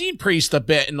I've seen Priest a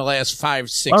bit in the last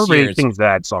 5-6 years. Everybody sings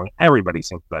that song. Everybody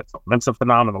sings that song. That's a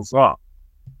phenomenal song.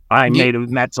 I made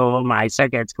of metal my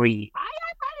second screen.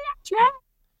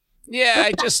 Yeah,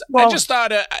 I just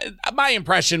thought my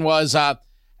impression was I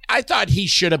thought he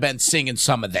should have been singing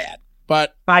some of that,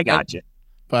 but I got you.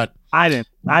 But I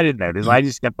didn't notice. I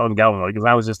just kept on going because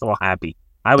I was just all happy.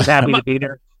 I was happy to be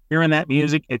there, hearing that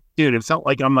music. It felt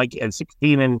like I'm like at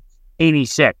 16 and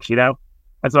 86. You know,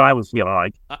 that's what I was feeling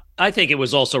like. I think it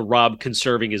was also Rob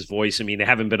conserving his voice. I mean, they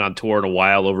haven't been on tour in a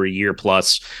while, over a year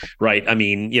plus, right? I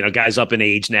mean, you know, guy's up in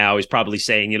age now. He's probably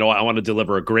saying, you know, I want to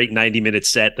deliver a great 90-minute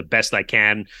set, the best I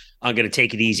can. I'm going to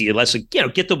take it easy. Let's, you know,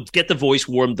 get the voice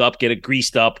warmed up, get it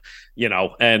greased up, you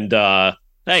know, and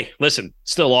hey, listen,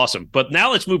 still awesome. But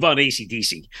now let's move on to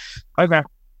AC/DC. Okay.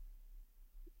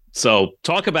 So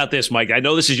talk about this, Mike. I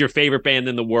know this is your favorite band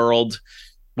in the world.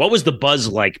 What was the buzz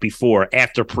like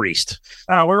after Priest?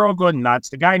 We're all going nuts.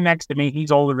 The guy next to me,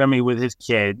 he's older than me with his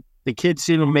kid. The kid's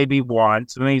seen him maybe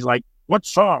once, and then he's like, what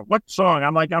song?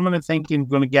 I'm like, I'm going to think he's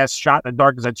going to guess Shot in the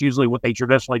Dark, because that's usually what they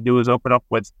traditionally do, is open up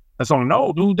with a song.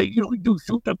 No, dude, they usually do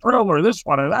Shoot the Thrill or this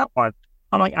one or that one.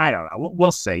 I'm like, I don't know.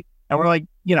 We'll see. And we're like,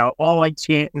 you know, all like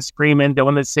chanting, screaming,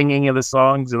 doing the singing of the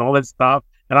songs and all that stuff.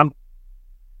 And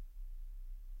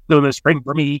doing the Spring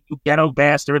for Me, you ghetto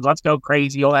bastards, let's go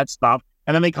crazy, all that stuff.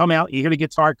 And then they come out, you hear the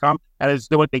guitar come, and it's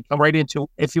doing, they come right into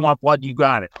If You Want Blood, You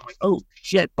Got It. I'm like, oh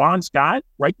shit, Bon Scott,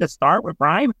 right to start with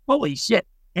Brian? Holy shit.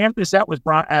 Half the set was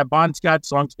Bon Scott's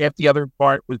songs, half the other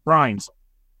part was Brian's.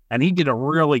 And he did a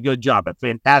really good job, a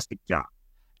fantastic job.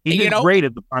 He did great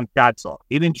at the Bon Scott song.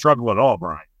 He didn't struggle at all,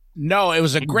 Brian. No, it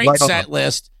was a great set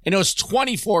list, and it was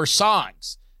 24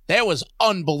 songs. That was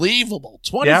unbelievable.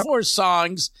 24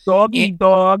 songs. Doggy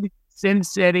Dog, Sin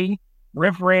City,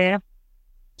 Riff Raff,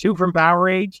 2 from Power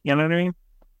Age. You know what I mean?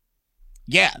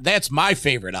 Yeah, that's my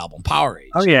favorite album, Power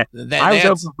Age. Oh, yeah. I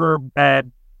was hoping for,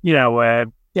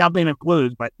 Alabama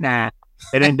Blues, but nah,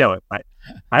 they didn't do it. But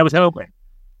I was hoping.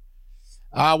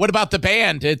 What about the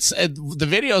band? It's the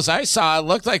videos I saw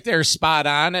looked like they're spot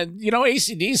on, and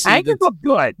AC/DC. I think it looked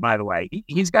good, by the way.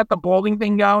 He's got the balding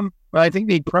thing going, but I think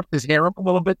they prepped his hair up a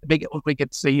little bit to make it look like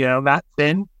it's not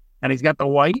thin. And he's got the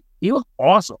white. He looked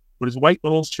awesome with his white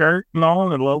little shirt and all,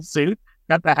 and a little suit.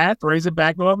 Got the hat, throws it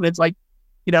back off, and it's like,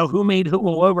 who made who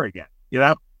all over again?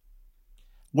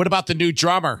 What about the new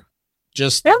drummer?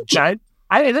 Just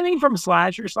isn't he from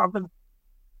Slash or something?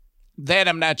 That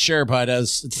I'm not sure, but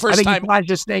as first I think time he Slash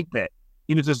the Snake Pit.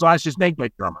 He was the Slash the Snake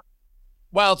Pit drummer.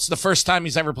 Well, it's the first time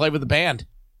he's ever played with a band.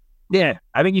 Yeah,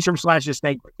 I think he's from Slash the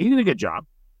Snake Pit. He did a good job.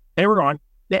 They were on.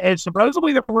 And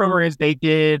supposedly the rumor is they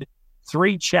did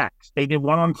 3 checks. They did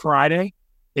one on Friday,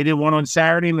 they did one on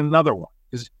Saturday, and another one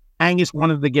because Angus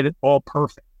wanted to get it all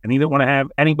perfect, and he didn't want to have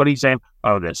anybody saying,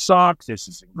 "Oh, this sucks. This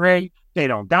isn't great. They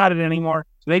don't got it anymore."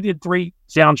 So they did 3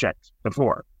 sound checks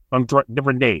before on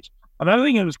different days. Another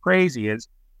thing that was crazy is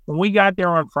when we got there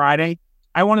on Friday,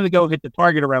 I wanted to go hit the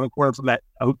Target around the corner from that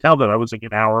hotel that I was like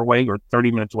an hour away or 30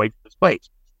 minutes away from this place.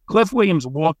 Cliff Williams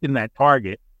walked in that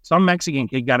Target. Some Mexican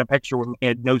kid got a picture with him. He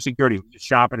had no security. He was just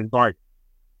shopping in Target.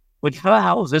 Which, how the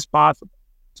hell is this possible?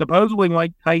 Supposedly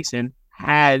Mike Tyson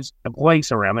has a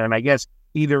place around there, and I guess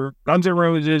either Guns N'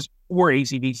 Roses or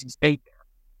AC/DC stayed there.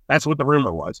 That's what the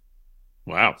rumor was.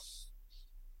 Wow.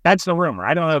 That's the rumor.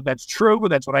 I don't know if that's true, but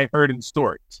that's what I heard in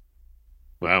stories.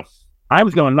 Wow. I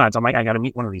was going nuts. I'm like, I got to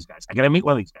meet one of these guys.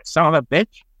 Son of a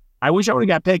bitch. I wish I would have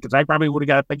got picked because I probably would have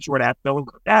got a picture with that Bill.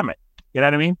 Damn it. You know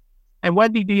what I mean? And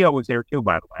Wendy Dio was there too,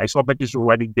 by the way. I saw pictures with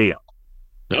Wendy Dio.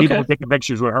 Okay. People were taking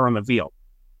pictures with her on the field.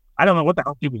 I don't know what the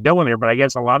hell she was doing there, but I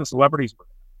guess a lot of celebrities were,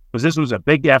 because this was a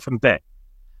big effing thing.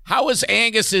 How was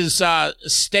Angus's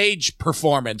stage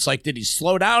performance? Like, did he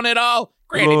slow down at all?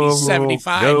 Granted, he's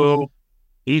 75. No.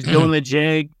 He's doing the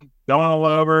jig, going all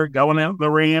over, going out the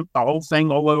ramp, the whole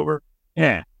thing all over.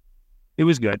 Yeah, it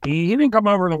was good. He didn't come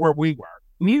over to where we were.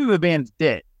 Neither of the bands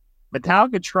did.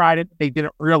 Metallica tried it. They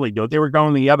didn't really do it. They were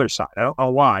going the other side. I don't know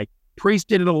why. Priest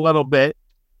did it a little bit.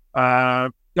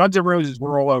 Guns N' Roses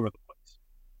were all over the place.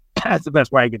 That's the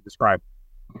best way I can describe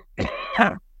it.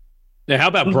 Now, how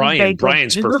about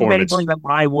Brian's performance? Like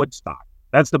my Woodstock.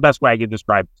 That's the best way I can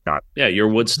describe it, Scott. Yeah, your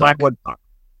Woodstock. My Woodstock.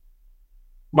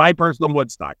 My personal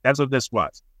Woodstock. That's what this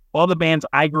was. All the bands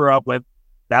I grew up with,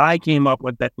 that I came up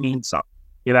with, that means something,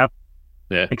 Yeah.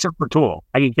 Except for Tool.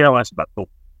 I can care less about Tool.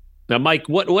 Now, Mike,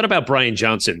 what about Brian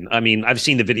Johnson? I mean, I've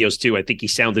seen the videos too. I think he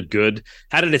sounded good.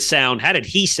 How did it sound? How did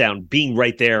he sound being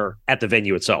right there at the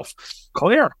venue itself?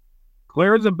 Clear.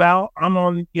 Clear as a bell. I'm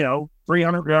on,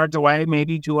 300 yards away,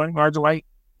 maybe 200 yards away.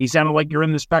 He sounded like you're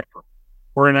in the Spectrum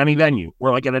or in any venue.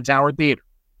 We're like in a Tower Theater.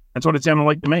 That's what it sounded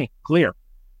like to me. Clear.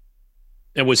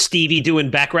 And was Stevie doing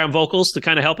background vocals to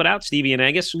kind of help it out? Stevie and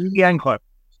Angus? Stevie and Cliff.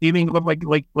 Stevie and Cliff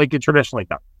like it traditionally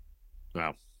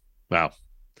done. Wow.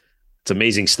 It's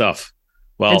amazing stuff.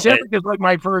 Well, it's like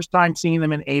my first time seeing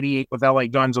them in '88 with LA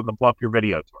Guns on the Bluff Your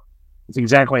Video tour. It's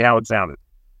exactly how it sounded.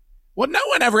 Well, no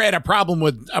one ever had a problem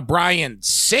with Brian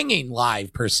singing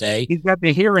live, per se. He's got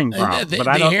the hearing problem, but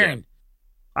I don't hearing.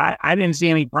 I didn't see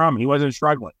any problem. He wasn't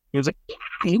struggling. He was like,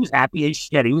 he was happy as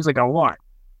shit. He was like a lark.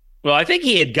 Well, I think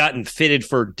he had gotten fitted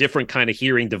for different kind of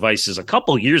hearing devices a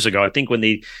couple years ago. I think when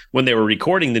they were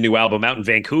recording the new album out in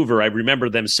Vancouver, I remember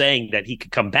them saying that he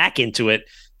could come back into it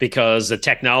because the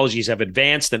technologies have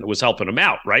advanced and it was helping him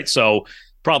out, right? So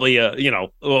probably,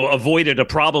 avoided a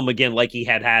problem again like he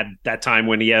had that time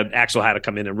when Axl had to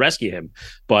come in and rescue him.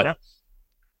 But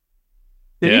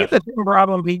Did he have the same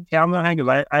problem Pete Townsend had?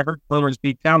 Because I heard rumors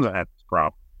Pete Townsend had this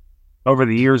problem over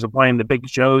the years of playing the big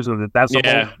shows, and that's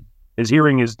his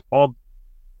hearing is all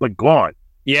like gone.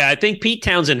 Yeah, I think Pete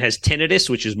Townsend has tinnitus,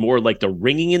 which is more like the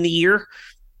ringing in the ear.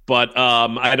 But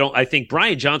I think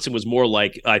Brian Johnson was more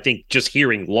like, I think, just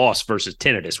hearing loss versus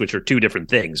tinnitus, which are two different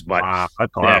things. But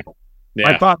that's horrible. Yeah.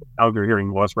 I thought you're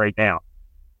hearing loss right now.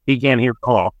 He can't hear at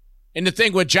all. And the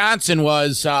thing with Johnson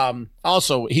was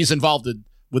also he's involved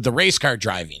with the race car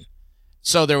driving.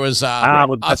 So there was with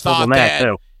a festivals thought and that, that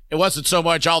too. it wasn't so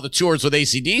much all the tours with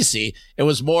AC/DC. It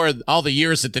was more all the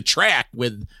years at the track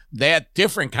with that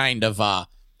different kind of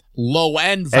low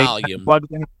end volume.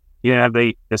 Plugged in. You didn't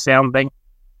have the sound thing.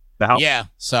 The help. Yeah.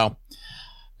 So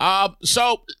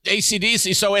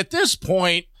AC/DC. So at this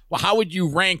point, well, how would you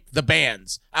rank the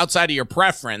bands outside of your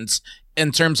preference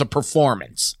in terms of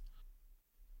performance?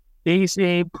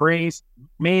 DC, Priest,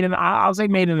 Maiden. I'll say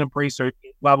Maiden and Priest are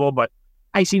level, but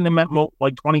I seen them at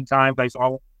like 20 times. I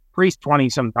saw Priest 20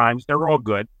 sometimes. They're all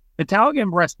good. Metallica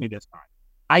impressed me this time.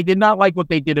 I did not like what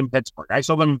they did in Pittsburgh. I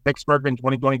saw them in Pittsburgh in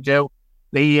 2022.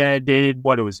 They did,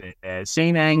 what was it?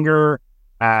 Saint Anger,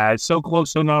 So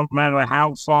Close, So No Matter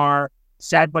How Far,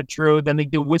 Sad But True. Then they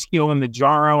do Whiskey in the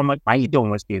Jarro. I'm like, why are you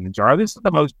doing Whiskey in the Jarro? This is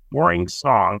the most boring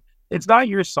song. It's not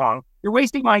your song. You're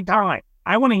wasting my time.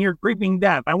 I want to hear Creeping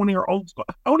Death. I want to hear Old School.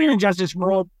 I want to hear Injustice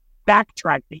for All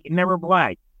backtrack that you never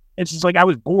play. It's just like I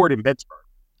was bored in Pittsburgh.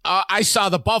 I saw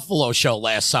the Buffalo show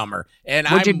last summer, and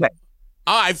What'd you think?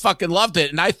 I fucking loved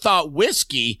it. And I thought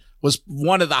Whiskey was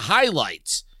one of the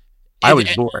highlights. I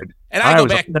was bored. And I go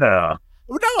back. No,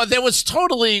 there was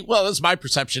totally, well, that's my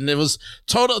perception. It was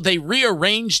total, they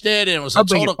rearranged it, and it was I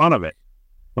was making fun of it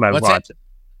when I was watching.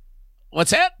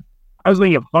 What's that? I was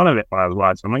making fun of it when I was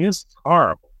watching. I'm like, this is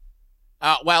horrible.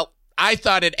 Well, I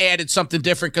thought it added something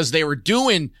different because they were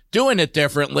doing it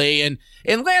differently.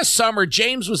 And last summer,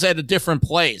 James was at a different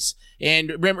place.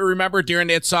 And remember during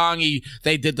that song,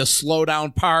 they did the slow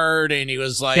down part, and he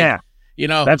was like, yeah. You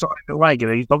know, that's what I like.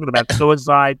 He's talking about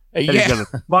suicide. Yeah.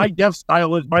 My death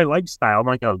style is my lifestyle. I'm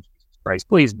like, oh, Jesus Christ,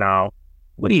 please no.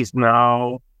 Please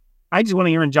no. I just want to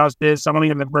hear Injustice. I want to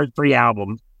hear the first 3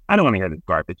 albums. I don't want to hear this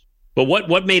garbage. But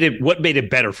what made it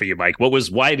better for you, Mike?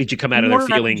 Why did you come out of there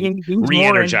feeling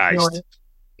re-energized?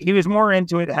 He was more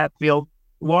into it at Hatfield.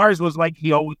 Lars was like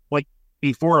he always like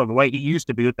before the way he used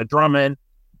to be with the drumming.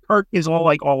 Kirk is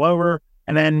all over.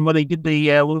 And then when they did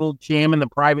the little jam in the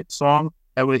private song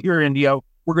that was here in Indio,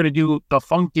 we're gonna do the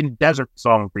Funkin' Desert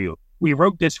song for you. We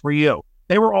wrote this for you.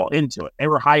 They were all into it. They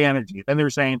were high energy. Then they're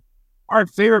saying, our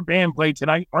favorite band played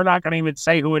tonight. We're not gonna even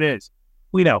say who it is.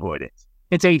 We know who it is.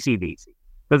 It's AC/DC.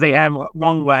 Because they have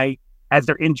Long Way as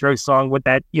their intro song with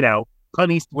that,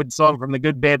 Clint Eastwood song from The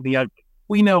Good, Bad, and the Ugly.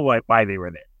 We know why they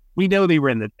were there. We know they were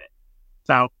in the thing.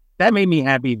 So that made me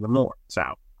happy even more.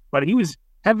 But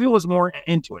Hatfield was more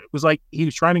into it. It was like he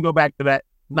was trying to go back to that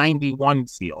 91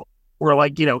 feel, or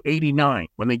 89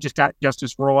 when they just got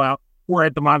Justice for All out. We're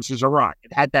at the Monsters of Rock.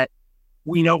 It had that,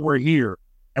 we know we're here,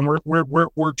 and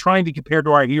we're trying to compare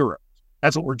to our heroes.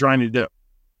 That's what we're trying to do.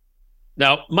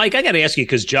 Now, Mike, I got to ask you,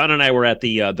 because John and I were at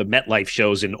the MetLife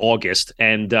shows in August,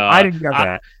 and I didn't get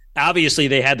that. Obviously,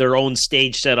 they had their own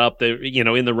stage set up,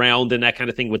 in the round and that kind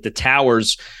of thing with the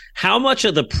towers. How much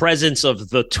of the presence of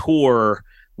the tour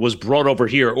was brought over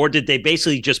here, or did they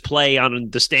basically just play on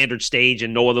the standard stage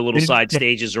and no other little side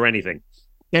stages or anything?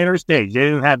 Standard stage. They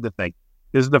didn't have the thing.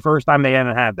 This is the first time they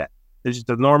hadn't had that. It's just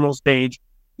a normal stage.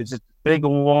 It's just a big,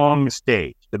 long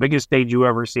stage, the biggest stage you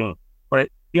ever seen. But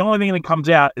the only thing that comes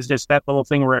out is just that little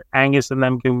thing where Angus and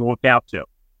them can walk out to.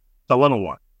 The little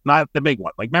one, not the big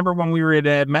one. Like, remember when we were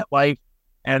at MetLife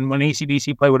and when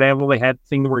AC/DC played with Anvil, they had the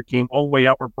thing where it came all the way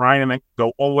out where Brian and then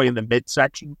go all the way in the mid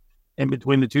section, in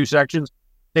between the two sections.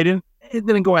 It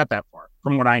didn't go out that far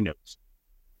from what I noticed.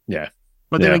 Yeah.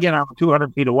 But then again, I'm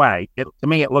 200 feet away. To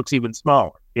me, it looks even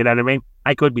smaller. You know what I mean?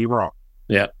 I could be wrong.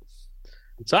 Yeah.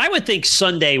 So I would think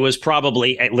Sunday was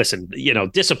probably, listen,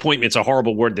 disappointment's a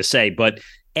horrible word to say, but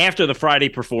after the Friday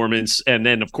performance, and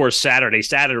then, of course, Saturday's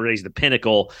the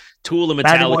pinnacle. Tool and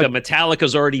Metallica.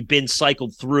 Metallica's already been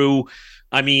cycled through.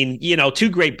 I mean, 2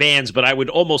 great bands, but I would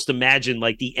almost imagine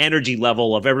like the energy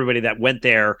level of everybody that went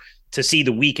there to see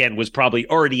the weekend was probably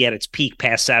already at its peak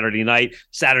past Saturday night.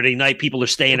 Saturday night, people are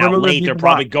staying out late. They're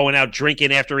probably going out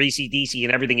drinking after AC/DC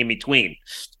and everything in between.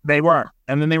 They were.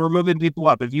 And then they were moving people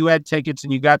up. If you had tickets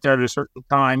and you got there at a certain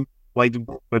time, like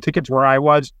the tickets where I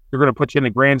was, they're going to put you in the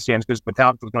grandstands because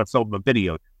Metallica was going to film the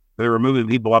video. They were moving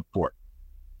people up for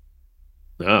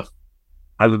it. Oh.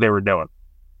 That's what they were doing.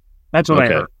 That's what I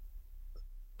heard.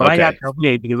 But I got there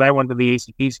late because I went to the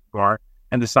AC/DC bar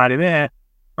and decided, if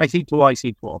I see Tool, I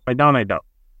see Tool. If I don't, I don't.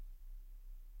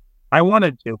 I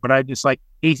wanted to, but I just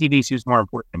AC/DC was more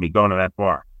important to me going to that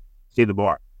bar, see the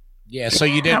bar. Yeah, so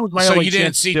you didn't. So you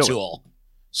didn't see Tool.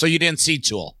 So you didn't see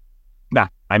Tool. Nah,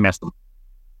 I missed them.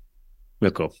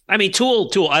 Real cool. I mean, Tool.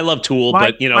 I love Tool,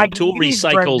 but Tool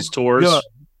recycles tours. Good.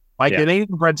 My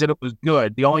Canadian friend said it was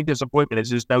good. The only disappointment is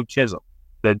there's no Chisholm.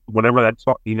 That whatever that's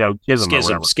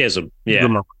Chisholm. Schism. Yeah.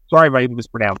 Sorry if I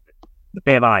mispronounced it. The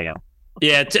fan I am.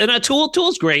 Yeah, and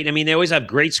Tool's great. I mean, they always have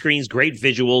great screens, great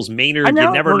visuals. Maynard, I know,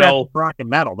 you never know. rock and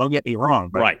metal. Don't get me wrong,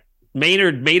 but Right.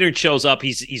 Maynard shows up.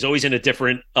 He's always in a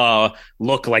different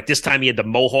look. Like this time, he had the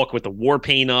mohawk with the war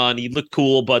paint on. He looked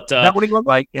cool, but that's what he looked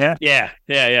like. Yeah,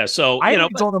 yeah. So I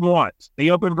told him once. They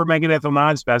opened for Megadeth on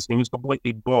Ozfest, and he was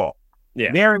completely bull.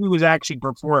 Yeah, there he was actually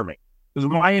performing. Because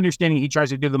my understanding, he tries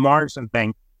to do the Morrison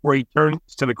thing where he turns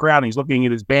to the crowd and he's looking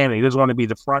at his band and he doesn't want to be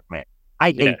the front man.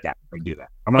 I hate that when they do that.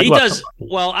 I'm like, he does.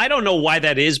 Well, I don't know why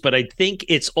that is, but I think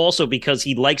it's also because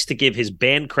he likes to give his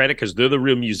band credit because they're the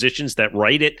real musicians that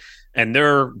write it, and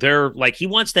they're like he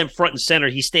wants them front and center.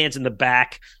 He stands in the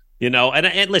back,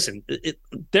 And listen,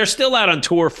 they're still out on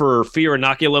tour for Fear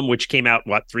Inoculum, which came out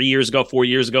 4 years ago,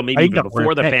 maybe even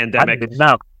before the pandemic.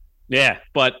 No. Yeah,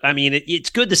 but I mean, it's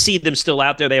good to see them still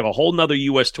out there. They have a whole nother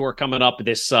U.S. tour coming up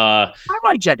I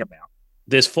might check them out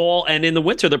this fall, and in the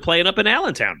winter they're playing up in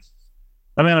Allentown.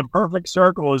 I mean, a Perfect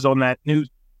Circle is on that new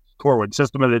tour with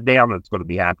System of the Down that's going to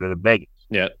be happening in Vegas.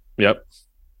 Yeah, yep.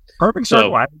 Perfect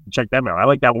Circle, I have to check them out. I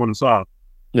like that one song.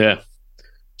 Yeah.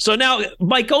 So now,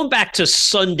 Mike, going back to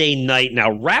Sunday night,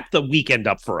 now wrap the weekend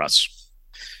up for us.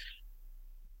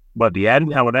 But the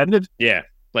end, how it ended? Yeah.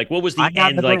 Like, what was the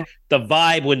end? Like, the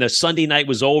vibe when the Sunday night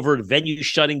was over, the venue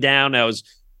shutting down,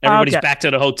 everybody's back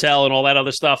to the hotel and all that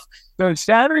other stuff. So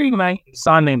Saturday night,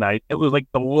 Sunday night, it was like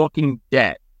The Walking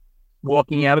Dead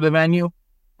walking out of the venue.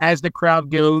 As the crowd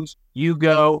goes, you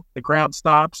go, the crowd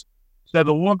stops. So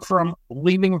the walk from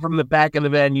leaving from the back of the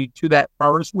venue to that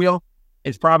Ferris wheel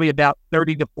is probably about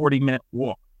 30 to 40-minute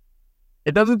walk.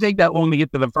 It doesn't take that long to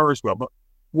get to the Ferris wheel, but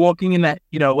walking in that,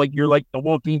 like you're like The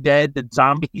Walking Dead, the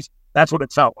zombies, that's what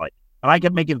it felt like. And I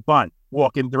kept making fun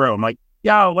walking through. I'm like,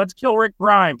 yo, let's kill Rick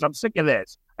Grimes. I'm sick of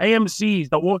this. AMC's,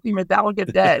 The Walking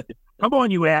Metallica Dead. Come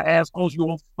on, you assholes, you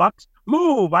old fucks.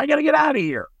 Move. I got to get out of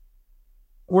here.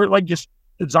 We're like just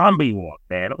a zombie walk,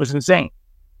 man. It was insane.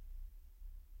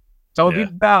 So if you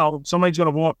bow, somebody's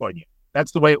going to walk on you.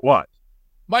 That's the way it was.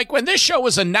 Mike, when this show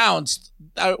was announced,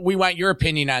 we want your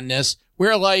opinion on this.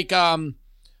 We're like,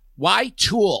 why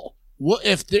Tool?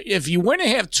 If you were to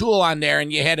have Tool on there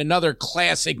and you had another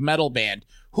classic metal band,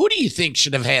 who do you think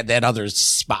should have had that other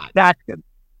spot?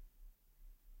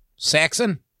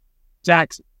 Saxon.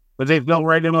 But they fell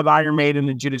right in with Iron Maiden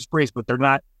and Judas Priest, but they're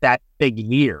not that big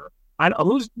here.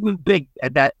 Who's big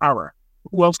at that hour?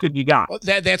 Who else could you got? Well,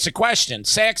 that's a question.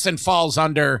 Saxon falls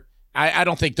under. I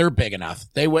don't think they're big enough.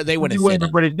 They would have fit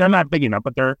in. They're not big enough,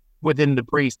 but they're within the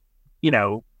Priest,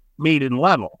 Maiden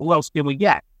level. Who else can we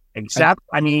get? Except,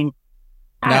 I don't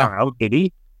know,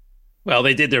 Eddie. Well,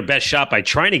 they did their best shot by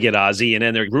trying to get Ozzy, and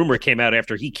then their rumor came out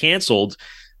after he canceled.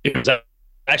 It was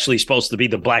actually supposed to be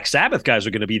the Black Sabbath guys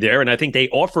are going to be there, and I think they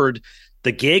offered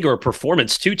the gig or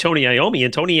performance to Tony Iommi,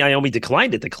 and Tony Iommi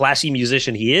declined it. The classy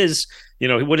musician he is,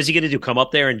 what is he going to do? Come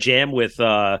up there and jam with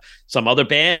some other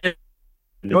band,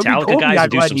 Metallica guys,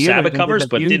 and do some Sabbath covers?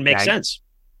 But it didn't make sense.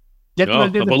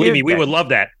 Believe me, we would love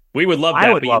that. We would love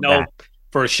that. But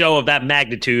for a show of that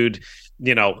magnitude,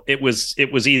 it was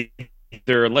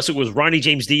either, unless it was Ronnie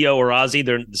James Dio or Ozzy,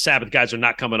 the Sabbath guys are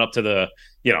not coming up to the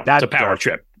to Power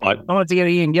Trip. But I want to get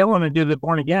Ian Gillan and do the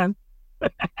Born Again.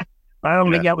 I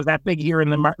don't think that was that big here in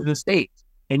the States.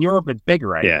 In Europe, it's bigger,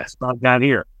 right? Yeah. It's not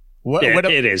here.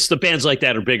 It is. The bands like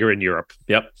that are bigger in Europe.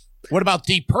 Yep. What about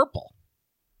Deep Purple?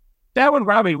 That would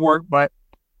probably work, but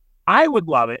I would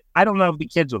love it. I don't know if the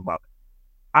kids would love it.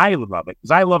 I would love it because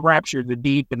I love Rapture the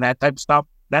Deep and that type of stuff.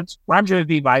 That's Rapture the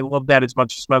Deep. I love that as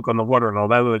much as Smoke on the Water and all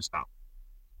that other stuff.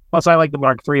 Plus, I like the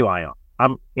Mark III line. I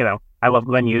love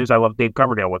Glenn Hughes. I love Dave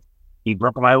Coverdale with Deep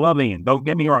Purple. I love Ian. Don't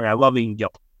get me wrong. I love Ian Gillan.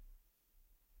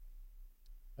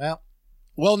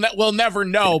 Well, we'll never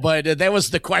know, but that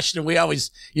was the question we always,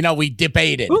 we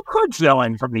debated. Who could fill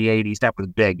in from the 80s that was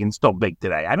big and still big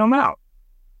today? I don't know.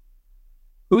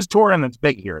 Who's touring that's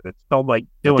big here that's still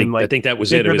doing I think that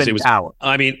was it. It was Tower.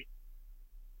 I mean,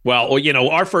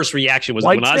 our first reaction was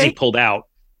when Ozzy pulled out.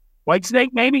 Whitesnake,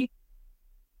 maybe?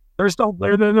 They're still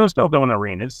doing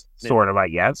arenas, sort of, I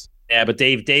guess. Yeah, but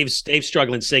Dave's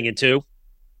struggling singing too.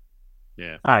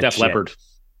 Yeah, Def Leppard.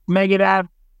 Megadeth,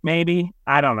 maybe.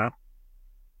 I don't know.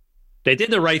 They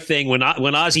did the right thing when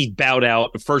Ozzy bowed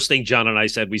out. The first thing John and I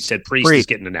said, Priest is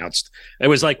getting announced. It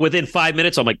was like within 5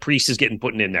 minutes, I'm like, Priest is getting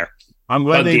put in there. I'm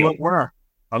glad they were.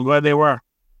 I'm glad they were.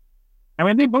 I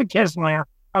mean, they put Kiss in there.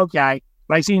 Okay.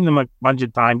 I've seen them a bunch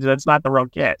of times. That's not the real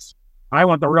Kiss. I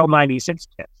want the real 96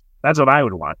 Kiss. That's what I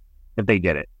would want if they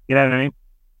did it. You know what I mean?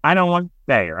 I don't want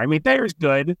Thayer. I mean, Thayer's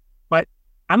good, but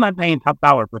I'm not paying top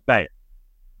dollar for Thayer.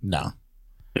 No.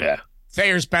 Yeah.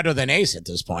 Thayer's better than Ace at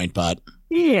this point, but...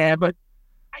 Yeah, but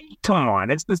come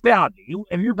on. It's nostalgia.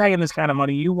 If you're paying this kind of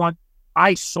money, you want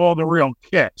I saw the real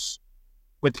Kiss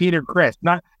with Peter Criss,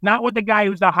 not with the guy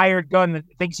who's the hired gun that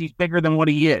thinks he's bigger than what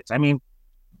he is. I mean,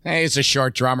 hey, he's a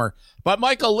short drummer. But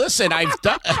Michael, listen, I've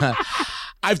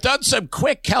done some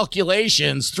quick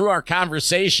calculations through our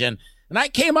conversation, and I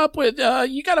came up with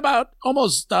you got about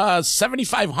almost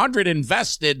 $7,500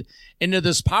 invested into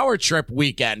this power trip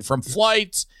weekend, from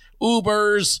flights,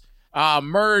 Ubers,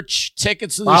 merch,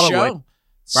 tickets to the show.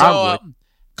 So, a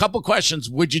couple questions: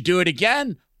 would you do it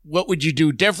again? What would you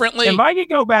do differently? If I could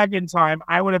go back in time,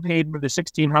 I would have paid for the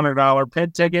 $1,600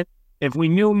 pit ticket. If we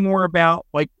knew more about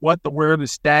like where to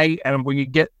stay, and if we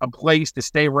could get a place to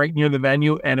stay right near the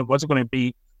venue, and it wasn't going to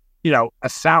be, $1,000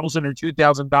 or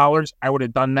 $2,000, I would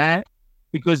have done that,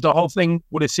 because the whole thing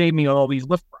would have saved me all these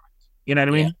lift rides. You know what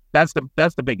I mean? Yeah.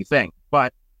 That's the big thing.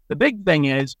 But the big thing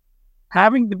is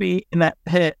having to be in that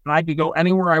pit, and I could go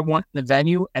anywhere I want in the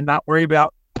venue and not worry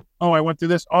about, oh, I went through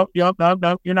this. Oh,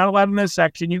 no, you're not allowed in this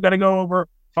section. You got to go over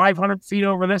 500 feet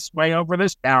over this way, over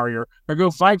this barrier, or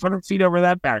go 500 feet over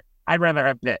that barrier. I'd rather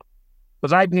have pit,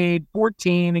 because I paid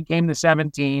 $14 and came to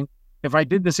 $17. If I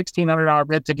did the $1,600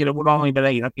 pit ticket, it would only be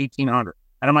 $1,800,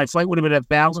 and my flight would have been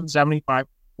 $1,075,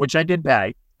 which I did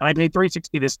pay, and I paid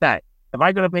 $360 to stay. If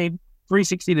I could have paid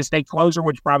 $360 to stay closer,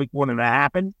 which probably wouldn't have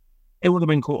happened, it would have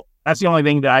been cool. That's the only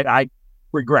thing that I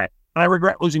regret, and I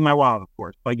regret losing my wallet, of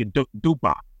course, like a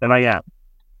dupa that I am.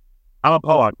 I'm a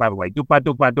Polak, by the way. Dupa.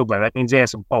 That means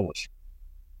ass in Polish.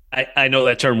 I know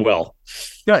that term well.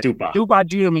 Good. Dupa. Dupa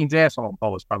Juda means asshole in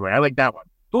Polish, by the way. I like that one.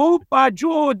 Dupa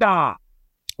Juda.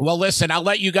 Well, listen, I'll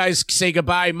let you guys say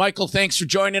goodbye. Michael, thanks for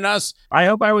joining us. I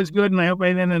hope I was good, and I hope I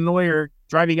didn't annoy or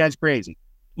drive you guys crazy.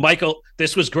 Michael,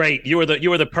 this was great. You were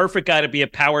the perfect guy to be a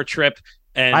power trip,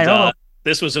 and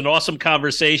this was an awesome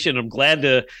conversation. I'm glad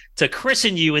to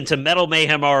christen you into Metal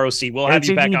Mayhem ROC. We'll have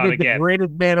you back on again. The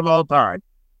greatest band of all time.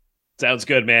 Sounds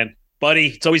good, man. Buddy,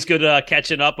 it's always good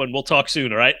catching up, and we'll talk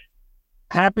soon, all right?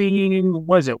 Happy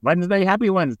Wednesday? Happy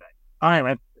Wednesday. All right,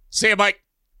 man. See you, Mike.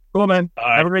 Cool, man. All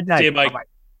right. Have a great night. See you, Mike. Bye-bye.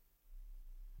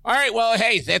 All right, well,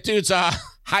 hey, that dude's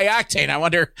high octane. I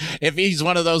wonder if he's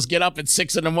one of those get up at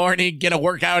 6 a.m, get a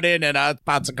workout in, and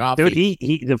pots of coffee.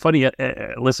 Dude, the funny,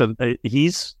 listen,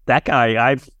 he's that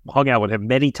guy. I've hung out with him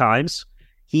many times.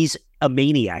 He's a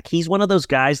maniac. He's one of those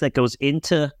guys that goes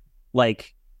into,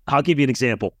 like, I'll give you an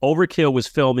example. Overkill was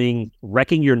filming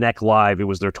Wrecking Your Neck live. It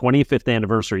was their 25th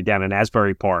anniversary down in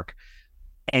Asbury Park.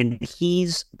 And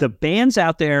the band's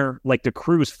out there, like the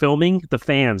crew's filming the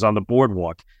fans on the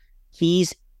boardwalk.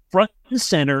 He's front and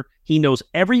center. He knows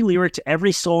every lyric to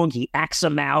every song. He acts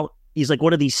them out. He's like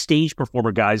one of these stage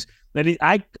performer guys that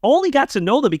I only got to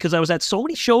know them because I was at so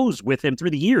many shows with him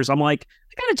through the years. I'm like,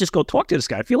 I gotta just go talk to this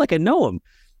guy. I feel like I know him.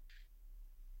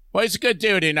 Well, he's a good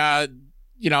dude, and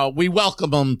we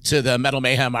welcome him to the Metal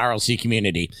Mayhem ROC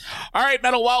community. All right,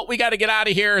 Metal Walt, we got to get out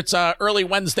of here. It's early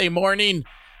Wednesday morning.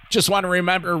 Just want to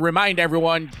remind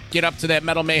everyone, get up to that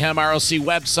Metal Mayhem ROC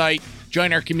website,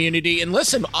 join our community, and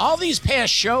listen, all these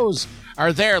past shows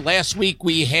are there. Last week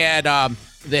we had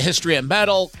the History of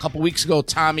Metal. A couple weeks ago,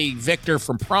 Tommy Victor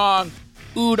from Prong.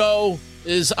 Udo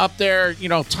is up there.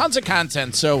 Tons of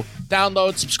content. So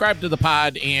download, subscribe to the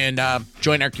pod, and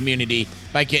join our community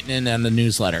by getting in on the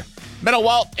newsletter. Metal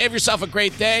Walt, have yourself a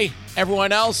great day.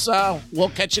 Everyone else, we'll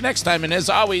catch you next time. And as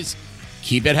always,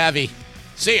 keep it heavy.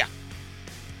 See ya.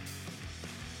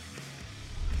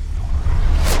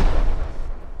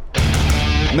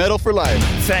 Metal for life.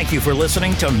 Thank you for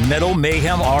listening to Metal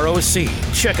Mayhem ROC.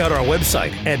 Check out our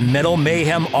website at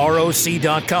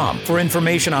metalmayhemroc.com for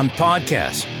information on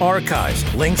podcasts,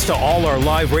 archives, links to all our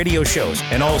live radio shows,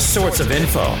 and all sorts of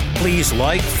info. Please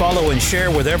like, follow, and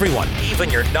share with everyone, even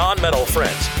your non-metal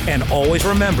friends. And always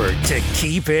remember to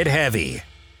keep it heavy.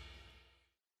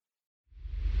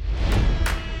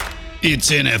 It's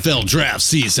NFL draft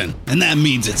season, and that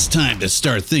means it's time to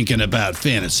start thinking about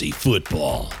fantasy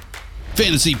football.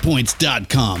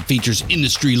 FantasyPoints.com features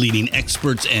industry-leading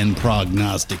experts and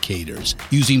prognosticators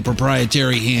using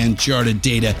proprietary hand-charted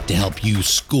data to help you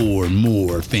score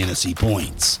more fantasy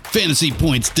points.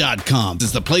 FantasyPoints.com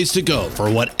is the place to go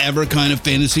for whatever kind of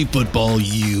fantasy football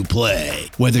you play.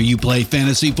 Whether you play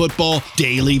fantasy football,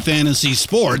 daily fantasy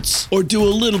sports, or do a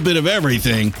little bit of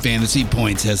everything, Fantasy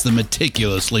Points has the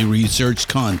meticulously researched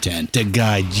content to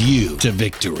guide you to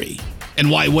victory. And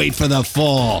why wait for the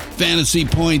fall? Fantasy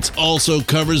Points also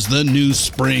covers the new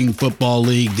spring football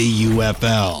league, the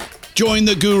UFL. Join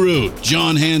the guru,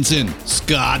 John Hansen,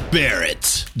 Scott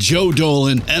Barrett. Joe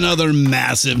Dolan, and other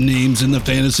massive names in the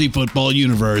fantasy football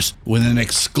universe with an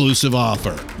exclusive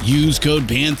offer. Use code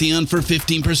Pantheon for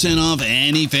 15% off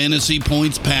any Fantasy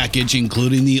Points package,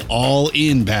 including the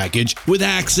all-in package with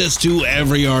access to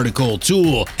every article,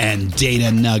 tool, and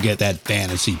data nugget that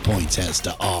Fantasy Points has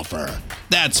to offer.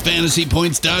 That's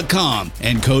fantasypoints.com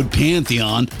and code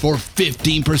Pantheon for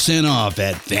 15% off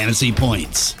at Fantasy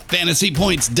Points.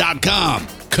 Fantasypoints.com,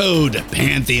 code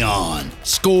Pantheon.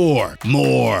 Score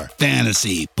more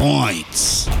fantasy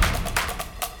points.